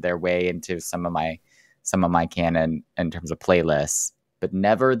made their way into some of my canon in terms of playlists, but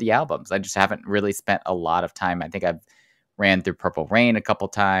never the albums. I just haven't really spent a lot of time. I think I've ran through Purple Rain a couple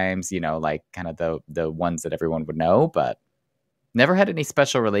times, like kind of the ones that everyone would know, but never had any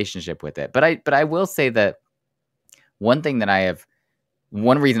special relationship with it. But I will say that one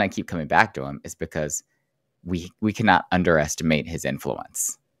reason I keep coming back to him is because we cannot underestimate his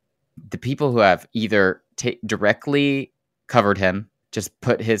influence. The people who have either directly covered him, just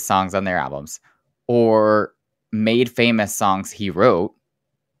put his songs on their albums, or made famous songs he wrote,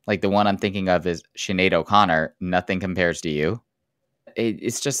 like the one I'm thinking of is Sinead O'Connor, Nothing Compares to You.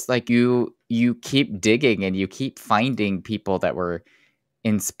 It's just like you keep digging and you keep finding people that were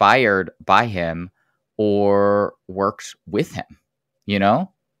inspired by him or worked with him,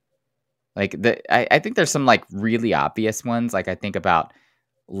 Like I think there's some like really obvious ones. Like I think about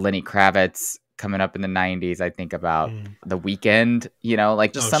Lenny Kravitz coming up in the 90s. I think about The Weeknd,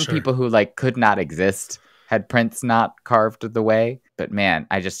 like just some people who like could not exist had Prince not carved the way. But man,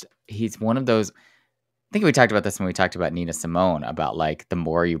 he's one of those. I think we talked about this when we talked about Nina Simone, about like the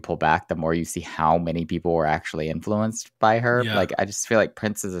more you pull back, the more you see how many people were actually influenced by her. Yeah. Like I just feel like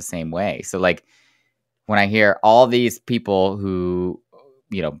Prince is the same way. So like when I hear all these people who,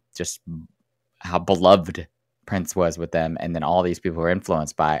 just how beloved Prince was with them, and then all these people who are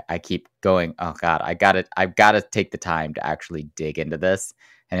influenced by, I keep going, oh God, I've got to take the time to actually dig into this.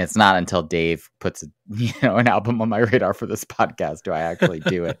 And it's not until Dave puts an album on my radar for this podcast do I actually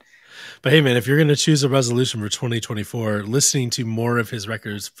do it. But hey, man, if you're going to choose a resolution for 2024, listening to more of his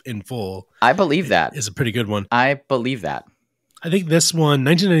records in full, I believe that is a pretty good one. I believe that. I think this one,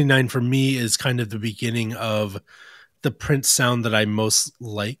 1999 for me, is kind of the beginning of the Prince sound that I most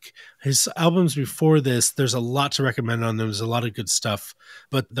like. His albums before this, there's a lot to recommend on them. There's a lot of good stuff.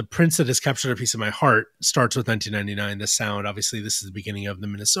 But the Prince that has captured a piece of my heart starts with 1999. The sound, obviously, this is the beginning of the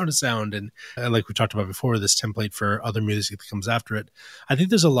Minnesota sound. And like we talked about before, this template for other music that comes after it. I think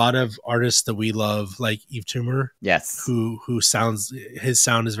there's a lot of artists that we love, like Yves Tumor. Yes. Who sounds, his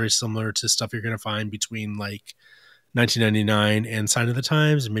sound is very similar to stuff you're going to find between like 1999 and Sign of the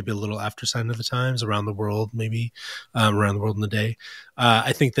Times, and maybe a little after Sign of the Times, Around the World, maybe Around the World in a Day.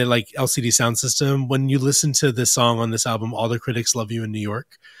 I think that like LCD Sound System, when you listen to this song on this album, All the Critics Love You in New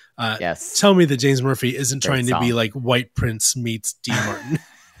York, Yes. tell me that James Murphy isn't Great trying to be song. like White Prince meets Dean Martin.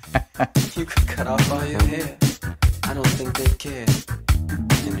 You could cut off all your hair. I don't think they care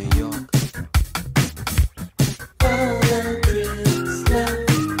in New York.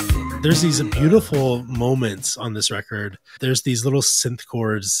 There's these beautiful moments on this record. There's these little synth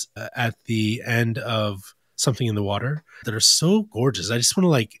chords at the end of Something in the Water that are so gorgeous. I just want to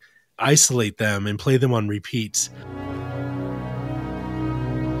like isolate them and play them on repeat. Or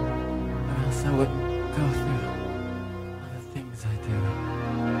else I wouldn't go through all the things I do.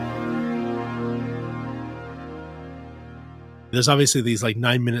 There's obviously these like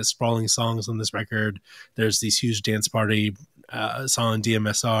 9-minute sprawling songs on this record. There's these huge dance party song,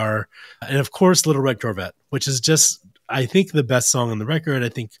 DMSR. And of course, Little Red Corvette, which is just, I think, the best song on the record. I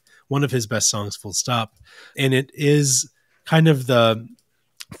think one of his best songs, full stop. And it is kind of the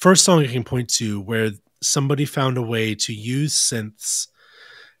first song I can point to where somebody found a way to use synths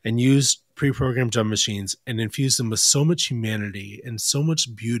and use pre-programmed drum machines and infuse them with so much humanity and so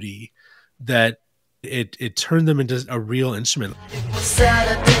much beauty that it turned them into a real instrument.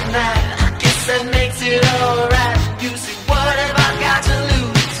 Saturday night, I guess that makes it alright. You see, what have I got to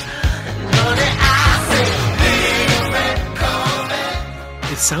lose? Honey, I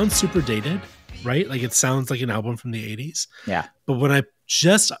say, It sounds super dated, right? Like it sounds like an album from the 80s. Yeah. But when I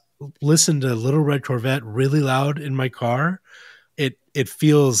just listened to Little Red Corvette really loud in my car, it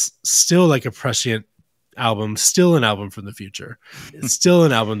feels still like a prescient album, still an album from the future. It's still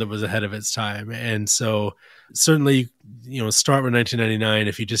an album that was ahead of its time. And so certainly, start with 1999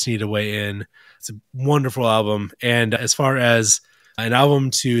 if you just need a way in. It's a wonderful album. And as far as an album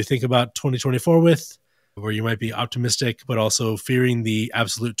to think about 2024 with, where you might be optimistic, but also fearing the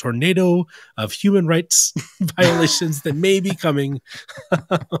absolute tornado of human rights violations that may be coming,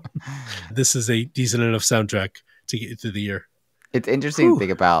 this is a decent enough soundtrack to get you through the year. It's interesting to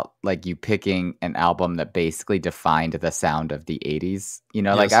think about like you picking an album that basically defined the sound of the 80s.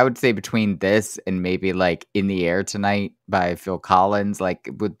 Like Yes. I would say between this and maybe like In the Air Tonight by Phil Collins, like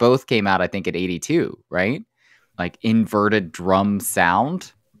both came out, I think, at 82, right? Like inverted drum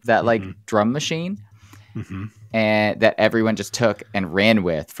sound, that like drum machine, and that everyone just took and ran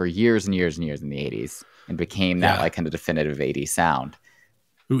with for years and years and years in the 80s and became that Yeah. like kind of definitive 80s sound.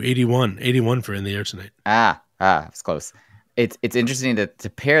 Ooh, 81 for In the Air Tonight. It's close. It's interesting to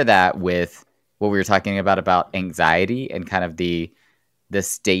pair that with what we were talking about anxiety and kind of the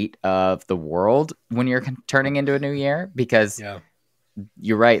state of the world when you're turning into a new year, because Yeah.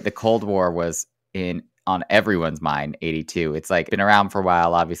 you're right. The Cold War was on everyone's mind. 82. It's like been around for a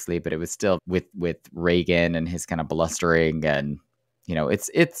while, obviously, but it was still with Reagan and his kind of blustering, and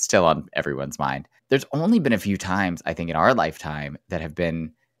it's still on everyone's mind. There's only been a few times, I think, in our lifetime that have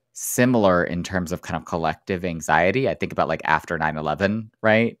been similar in terms of kind of collective anxiety. I think about like after 9/11,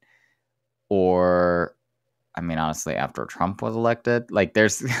 right? Or, I mean, honestly, after Trump was elected, like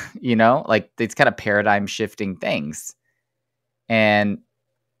there's, like these kind of paradigm shifting things. And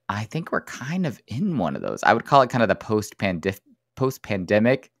I think we're kind of in one of those. I would call it kind of the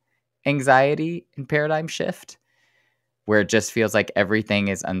post-pandemic anxiety and paradigm shift, where it just feels like everything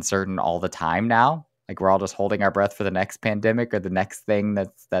is uncertain all the time now. Like we're all just holding our breath for the next pandemic or the next thing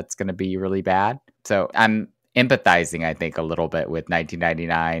that's going to be really bad. So I'm empathizing, I think, a little bit with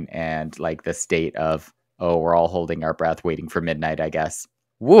 1999 and like the state of, we're all holding our breath waiting for midnight, I guess.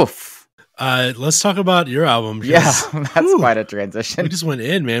 Woof. Let's talk about your album. Yeah, because, that's whew, quite a transition. we just went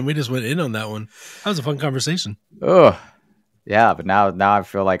in, man. We just went in on that one. That was a fun conversation. Oh, yeah, but now I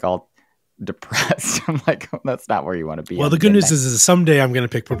feel like all depressed. I'm like, that's not where you want to be. Well, on the good news midnight. is someday I'm going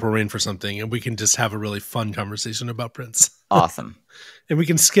to pick Purple Rain for something, and we can just have a really fun conversation about Prince. Awesome. And we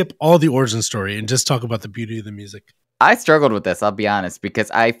can skip all the origin story and just talk about the beauty of the music. I struggled with this, I'll be honest,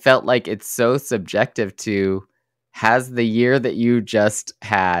 because I felt like it's so subjective to, has the year that you just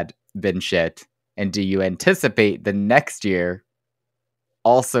had been shit? And do you anticipate the next year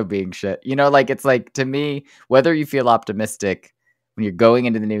also being shit? Like it's like, to me, whether you feel optimistic when you're going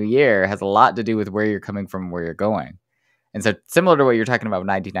into the new year has a lot to do with where you're coming from, where you're going. And so similar to what you're talking about with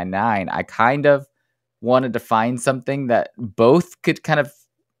 1999, I kind of wanted to find something that both could kind of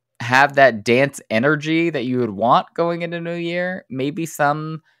have that dance energy that you would want going into New Year, maybe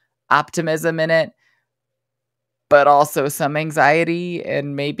some optimism in it, but also some anxiety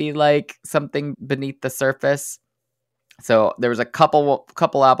and maybe like something beneath the surface. So there was a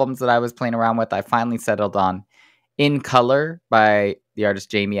couple albums that I was playing around with. I finally settled on In Color by the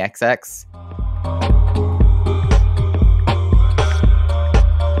artist Jamie XX.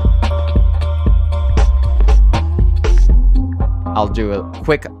 I'll do a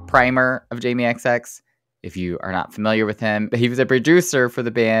quick primer of Jamie XX. If you are not familiar with him, he was a producer for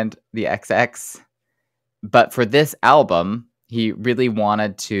the band The XX. But for this album, he really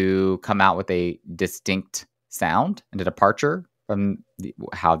wanted to come out with a distinct sound and a departure from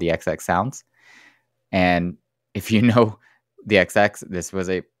how the XX sounds. And if you know the XX, this was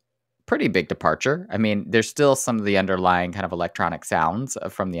a pretty big departure. I mean, there's still some of the underlying kind of electronic sounds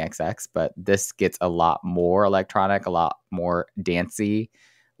from the XX, but this gets a lot more electronic, a lot more dancey,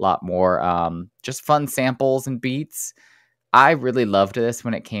 a lot more just fun samples and beats. I really loved this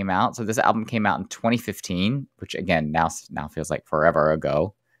when it came out. So this album came out in 2015, which again, now feels like forever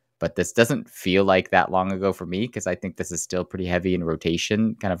ago. But this doesn't feel like that long ago for me because I think this is still pretty heavy in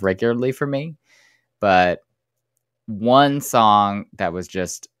rotation kind of regularly for me. But one song that was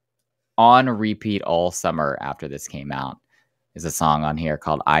just on repeat all summer after this came out is a song on here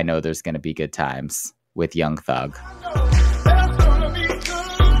called I Know There's Gonna Be Good Times with Young Thug.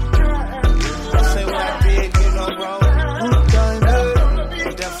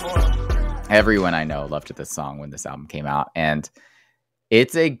 Everyone I know loved this song when this album came out, and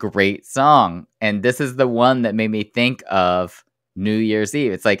it's a great song. And this is the one that made me think of New Year's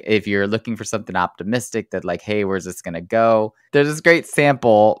Eve. It's like if you're looking for something optimistic that like, hey, where's this gonna go? There's this great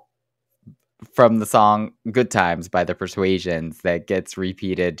sample from the song Good Times by the Persuasions that gets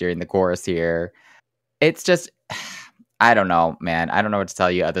repeated during the chorus here. It's just, I don't know, man. I don't know what to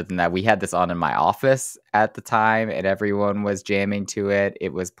tell you other than that we had this on in my office at the time and everyone was jamming to it.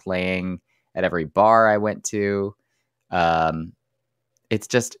 It was playing at every bar I went to. It's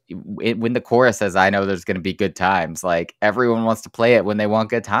just, when the chorus says, I know there's going to be good times, like everyone wants to play it when they want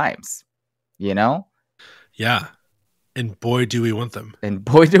good times, you know? Yeah. And boy, do we want them. And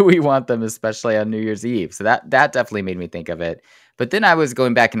boy, do we want them, especially on New Year's Eve. So that definitely made me think of it. But then I was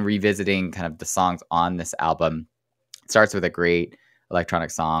going back and revisiting kind of the songs on this album. It starts with a great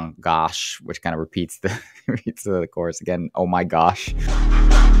electronic song, Gosh, which kind of repeats the chorus again. Oh my gosh.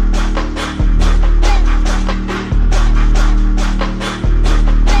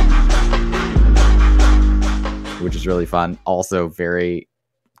 Which is really fun. Also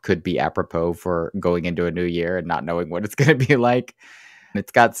could be apropos for going into a new year and not knowing what it's going to be like.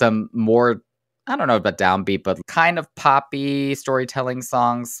 It's got some more, I don't know about downbeat, but kind of poppy storytelling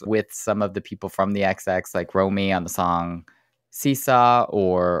songs with some of the people from the XX, like Romy on the song Seesaw,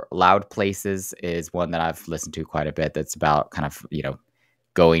 or Loud Places is one that I've listened to quite a bit. That's about kind of,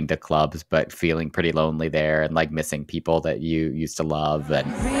 going to clubs, but feeling pretty lonely there and like missing people that you used to love. And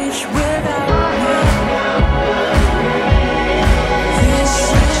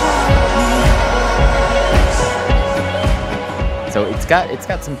so it's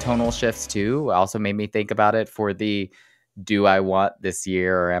got some tonal shifts too. Also made me think about it for the, do I want this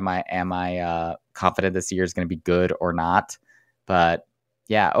year, or am I confident this year is going to be good or not? But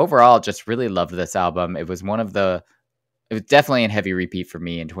yeah, overall, just really loved this album. It was definitely in heavy repeat for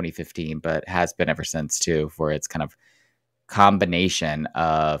me in 2015, but has been ever since too, for its kind of combination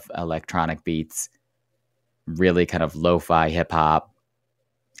of electronic beats, really kind of lo-fi hip hop,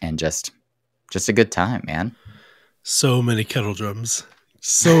 and just a good time, man. So many kettle drums.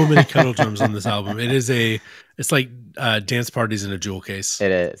 So many kettle drums on this album. It's like dance parties in a jewel case.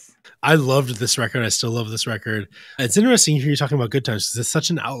 It is. I loved this record. I still love this record. It's interesting to hear you talking about Good Times because it's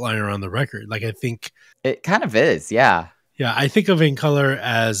such an outlier on the record. Like, I think it kind of is. Yeah. Yeah. I think of In Color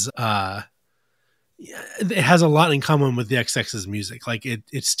as, it has a lot in common with the XX's music. Like it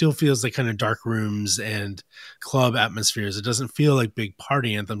still feels like kind of dark rooms and club atmospheres. It doesn't feel like big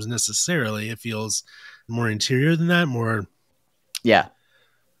party anthems necessarily. It feels more interior than that. More. Yeah.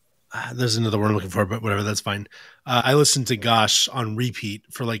 There's another word I'm looking for, but whatever, that's fine. I listened to Gosh on repeat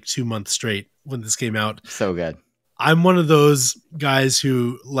for like 2 months straight when this came out. So good. I'm one of those guys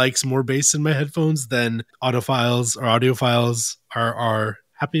who likes more bass in my headphones than audiophiles are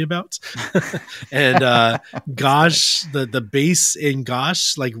happy about. And Gosh, the bass in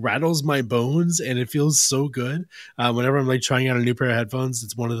Gosh like rattles my bones, and it feels so good. Whenever I'm like trying out a new pair of headphones,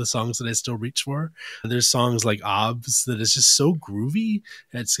 it's one of the songs that I still reach for. And there's songs like Obs that is just so groovy.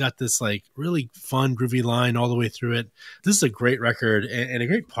 It's got this like really fun groovy line all the way through it. This is a great record, and a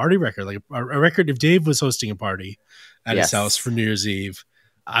great party record, like a record. If Dave was hosting a party at his house for New Year's Eve,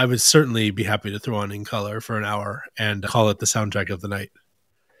 I would certainly be happy to throw on In Color for an hour and call it the soundtrack of the night.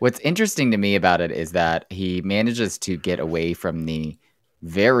 What's interesting to me about it is that he manages to get away from the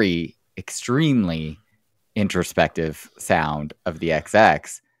very extremely introspective sound of the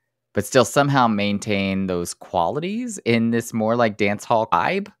XX, but still somehow maintain those qualities in this more like dance hall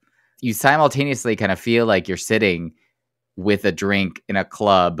vibe. You simultaneously kind of feel like you're sitting with a drink in a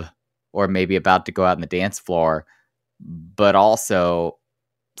club or maybe about to go out on the dance floor, but also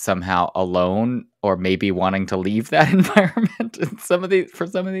somehow alone or maybe wanting to leave that environment. And for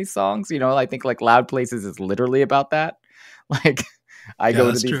some of these songs, I think like Loud Places is literally about that. Like I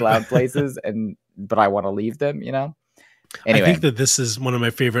go to these loud places but I want to leave them, Anyway. I think that this is one of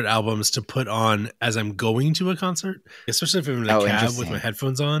my favorite albums to put on as I'm going to a concert, especially if I'm in a cab with my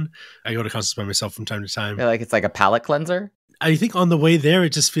headphones on. I go to concerts by myself from time to time. Yeah, like it's like a palate cleanser. I think on the way there,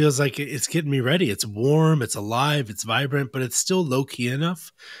 it just feels like it's getting me ready. It's warm, it's alive, it's vibrant, but it's still low key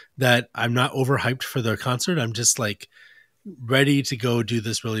enough that I'm not overhyped for the concert. I'm just like ready to go do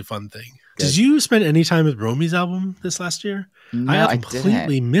this really fun thing. Good. Did you spend any time with Romy's album this last year? No, I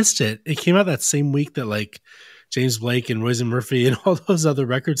completely missed it. It came out that same week that like James Blake and Royce and Murphy and all those other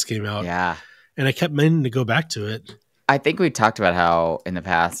records came out. Yeah. And I kept meaning to go back to it. I think we talked about how in the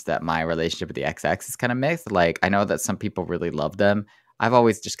past that my relationship with the XX is kind of mixed. Like I know that some people really love them. I've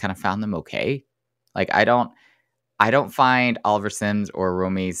always just kind of found them okay. Like I don't find Oliver Sims or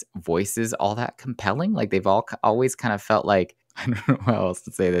Romy's voices all that compelling. Like they've always kind of felt like, I don't know how else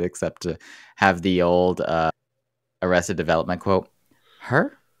to say that except to have the old Arrested Development quote,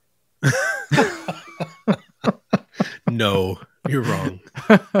 her? No, you're wrong.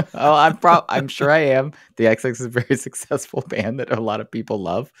 I'm sure I am. The XX is a very successful band that a lot of people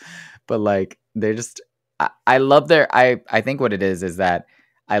love, but like they're just, I love I think what it is that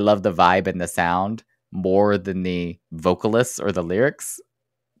I love the vibe and the sound more than the vocalists or the lyrics.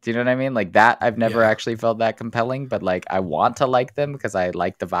 Do you know what I mean? Like that, I've never actually felt that compelling, but like I want to like them because I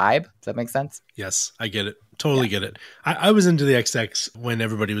like the vibe. Does that make sense? Yes, I get it. Totally get it. I was into the XX when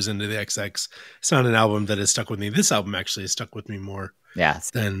everybody was into the XX. It's not an album that has stuck with me. This album actually has stuck with me more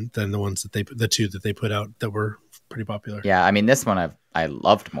than the ones that the two that they put out that were pretty popular. Yeah, I mean, this one I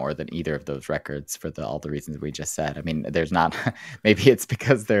loved more than either of those records for all the reasons we just said. I mean, there's not, maybe it's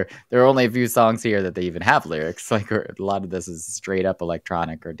because there are only a few songs here that they even have lyrics. Like a lot of this is straight up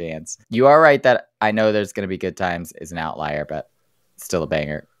electronic or dance. You are right that I know there's going to be good times is an outlier, but still a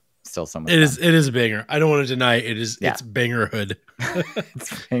banger. Still so much. It is a banger. I don't want to deny it is. It's bangerhood. It's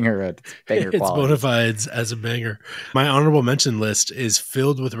bangerhood. It's banger it's quality. bona fides as a banger. My honorable mention list is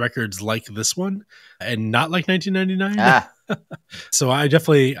filled with records like this one and not like 1999. So I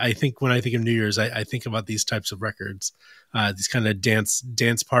think when I think of New Year's, I think about these types of records, these kind of dance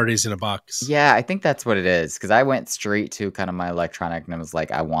parties in a box. Yeah, I think that's what it is. Because I went straight to kind of my electronic and I was like,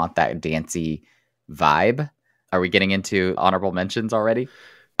 I want that dancey vibe. Are we getting into honorable mentions already?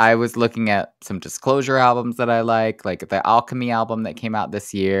 I was looking at some Disclosure albums that I like the Alchemy album that came out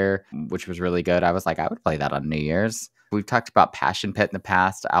this year, which was really good. I was like, I would play that on New Year's. We've talked about Passion Pit in the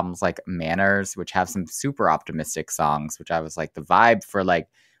past, albums like Manners, which have some super optimistic songs, which I was like the vibe for like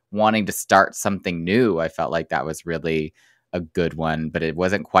wanting to start something new. I felt like that was really a good one, but it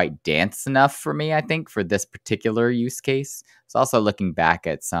wasn't quite dance enough for me, I think, for this particular use case. So also looking back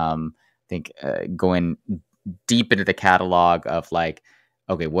at some, I think going deep into the catalog of like,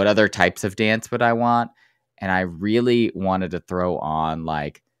 okay, what other types of dance would I want? And I really wanted to throw on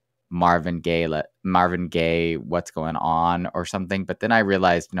like Marvin Gaye, What's Going On or something. But then I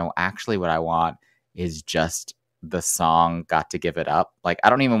realized, no, actually what I want is just the song Got to Give It Up. Like I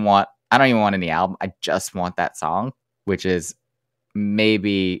don't even want any album. I just want that song, which is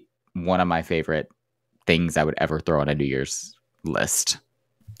maybe one of my favorite things I would ever throw on a New Year's list.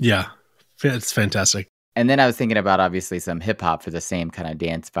 Yeah, it's fantastic. And then I was thinking about obviously some hip hop for the same kind of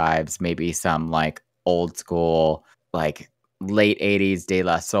dance vibes, maybe some like old school, like late 80s De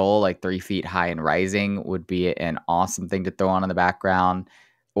La Soul, like 3 Feet High and Rising would be an awesome thing to throw on in the background.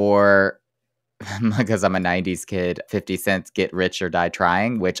 Or because I'm a 90s kid, 50 Cent's Get Rich or Die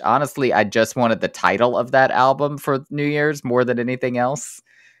Trying, which honestly, I just wanted the title of that album for New Year's more than anything else.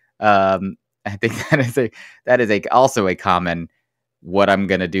 I think that is also a common what I'm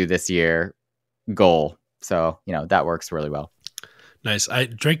going to do this year goal. So, that works really well. Nice.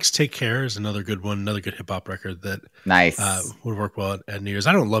 Drake's Take Care is another good one, another good hip hop record that Nice. would work well at New Year's.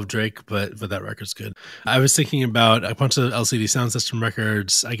 I don't love Drake, but that record's good. I was thinking about a bunch of LCD Sound System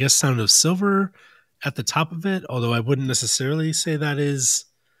records. I guess Sound of Silver at the top of it, although I wouldn't necessarily say that is.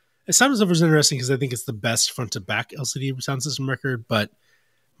 Sound of Silver is interesting because I think it's the best front to back LCD Sound System record, but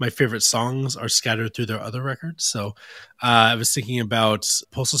my favorite songs are scattered through their other records. So I was thinking about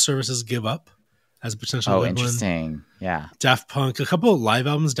Postal Service's Give Up as a potential good interesting. one. Yeah. Daft Punk, a couple of live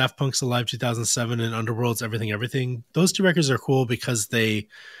albums, Daft Punk's Alive 2007 and Underworld's Everything Everything. Those two records are cool because they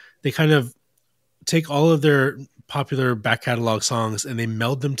kind of take all of their popular back catalog songs and they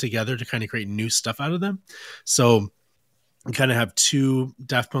meld them together to kind of create new stuff out of them. So you kind of have two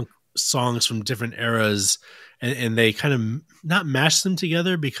Daft Punk songs from different eras and they kind of not mash them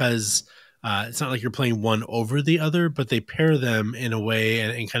together because it's not like you're playing one over the other, but they pair them in a way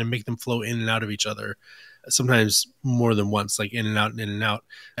and kind of make them flow in and out of each other, sometimes more than once, like in and out and in and out,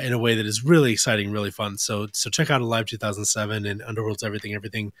 in a way that is really exciting, really fun. So check out Alive 2007 and Underworld's Everything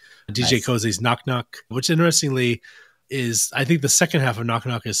Everything. DJ Nice. Cozy's Knock Knock, which interestingly is, I think the second half of Knock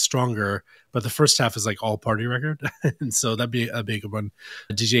Knock is stronger, but the first half is like all party record. And so that'd be a big one.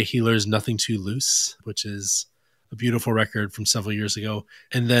 DJ Healer's Nothing Too Loose, which is a beautiful record from several years ago.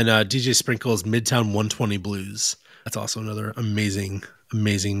 And then DJ Sprinkle's Midtown 120 Blues. That's also another amazing,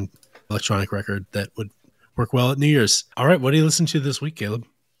 amazing electronic record that would work well at New Year's. All right, what do you listen to this week, Caleb?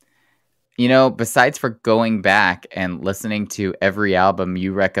 You know, besides for going back and listening to every album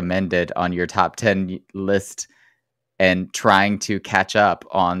you recommended on your top 10 list and trying to catch up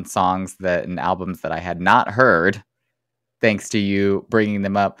on songs and albums that I had not heard, thanks to you bringing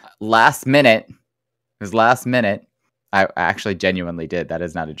them up last minute. It was last minute. I actually genuinely did. That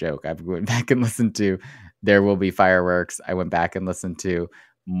is not a joke. I went back and listened to There Will Be Fireworks. I went back and listened to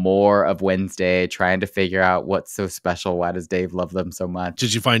more of Wednesday, trying to figure out what's so special. Why does Dave love them so much?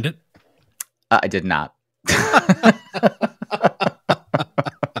 Did you find it? I did not.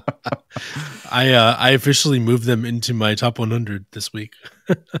 I officially moved them into my top 100 this week.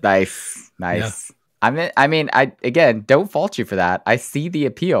 Nice. Yeah. I mean, again, don't fault you for that. I see the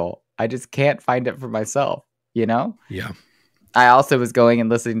appeal. I just can't find it for myself, you know? Yeah. I also was going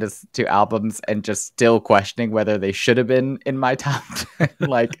and listening to albums and just still questioning whether they should have been in my top 10.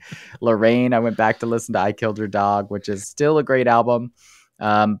 Like Lorraine, I went back to listen to I Killed Your Dog, which is still a great album.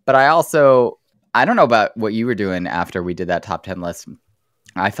 But I don't know about what you were doing after we did that top 10 list.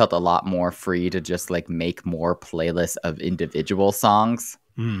 I felt a lot more free to just like make more playlists of individual songs.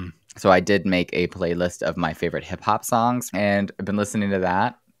 So I did make a playlist of my favorite hip hop songs and I've been listening to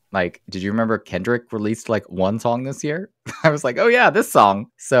that. Like, did you remember Kendrick released like one song this year? I was like, oh yeah, this song.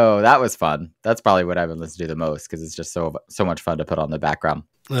 So that was fun. That's probably what I've been listening to the most because it's just so much fun to put on the background.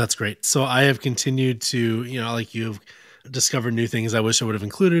 That's great. So I have continued to, like you've discovered new things I wish I would have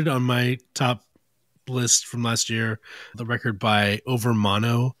included on my top list from last year. The record by Over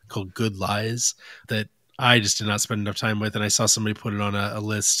Mono called Good Lies that I just did not spend enough time with. And I saw somebody put it on a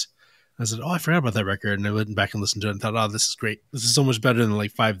list. I said, I forgot about that record. And I went back and listened to it and thought, this is great. This is so much better than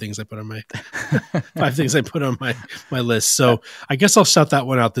like five things I put on my my list. So I guess I'll shout that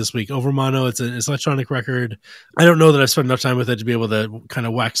one out this week. Over Mono, it's an electronic record. I don't know that I've spent enough time with it to be able to kind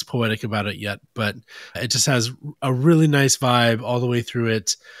of wax poetic about it yet, but it just has a really nice vibe all the way through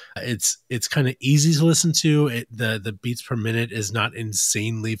it. It's kind of easy to listen to. The beats per minute is not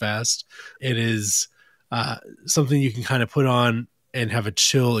insanely fast. It is something you can kind of put on and have a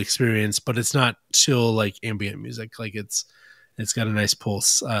chill experience, but it's not chill like ambient music. Like it's got a nice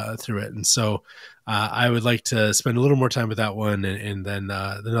pulse through it. And so I would like to spend a little more time with that one. And then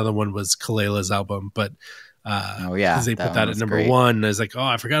another one was Kalela's album, but because they put that at number 1, I was like,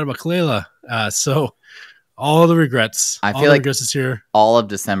 I forgot about Kalela. So all the regrets. I feel like this year, all of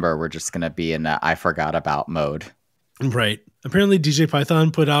December, we're just going to be in that I forgot about mode. Right. Apparently DJ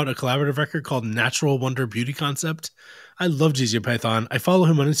Python put out a collaborative record called Natural Wonder Beauty Concept. I love DJ Python. I follow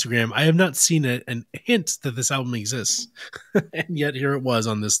him on Instagram. I have not seen a hint that this album exists. And yet here it was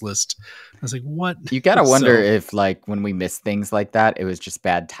on this list. I was like, what? You got to wonder if like when we miss things like that, it was just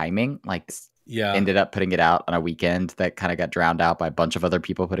bad timing. Like ended up putting it out on a weekend that kind of got drowned out by a bunch of other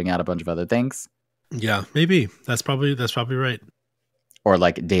people putting out a bunch of other things. Yeah, maybe. That's probably right. Or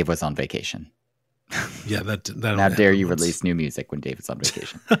like Dave was on vacation. Yeah, that how dare you release new music when David's on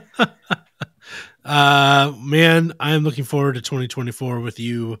vacation? Man, I am looking forward to 2024 with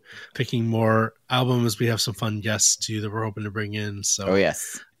you picking more albums. We have some fun guests too that we're hoping to bring in. So,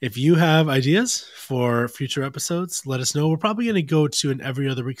 yes, if you have ideas for future episodes, let us know. We're probably going to go to an every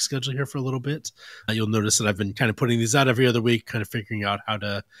other week schedule here for a little bit. You'll notice that I've been kind of putting these out every other week, kind of figuring out how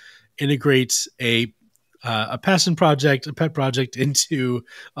to integrate a a passion project, a pet project, into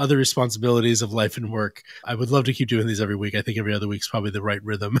other responsibilities of life and work. I would love to keep doing these every week. I think every other week's probably the right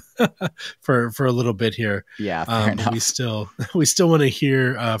rhythm for a little bit here. Yeah, fair enough. We still want to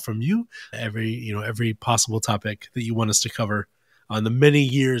hear from you every possible topic that you want us to cover on the many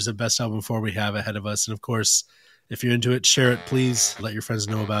years of Best Album 4 we have ahead of us. And of course, if you're into it, share it, please. Let your friends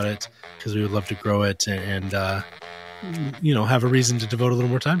know about it, because we would love to grow it and have a reason to devote a little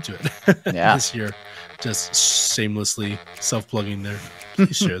more time to it this year. Just shamelessly self-plugging there.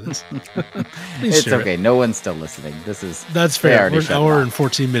 Please share this. It's okay. No one's still listening. That's fair. We're an hour and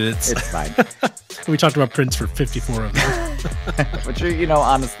 14 minutes. It's fine. We talked about Prince for 54 of them. Which,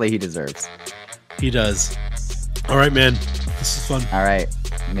 honestly, he deserves. He does. All right, man. This is fun. All right.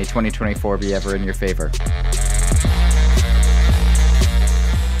 May 2024 be ever in your favor.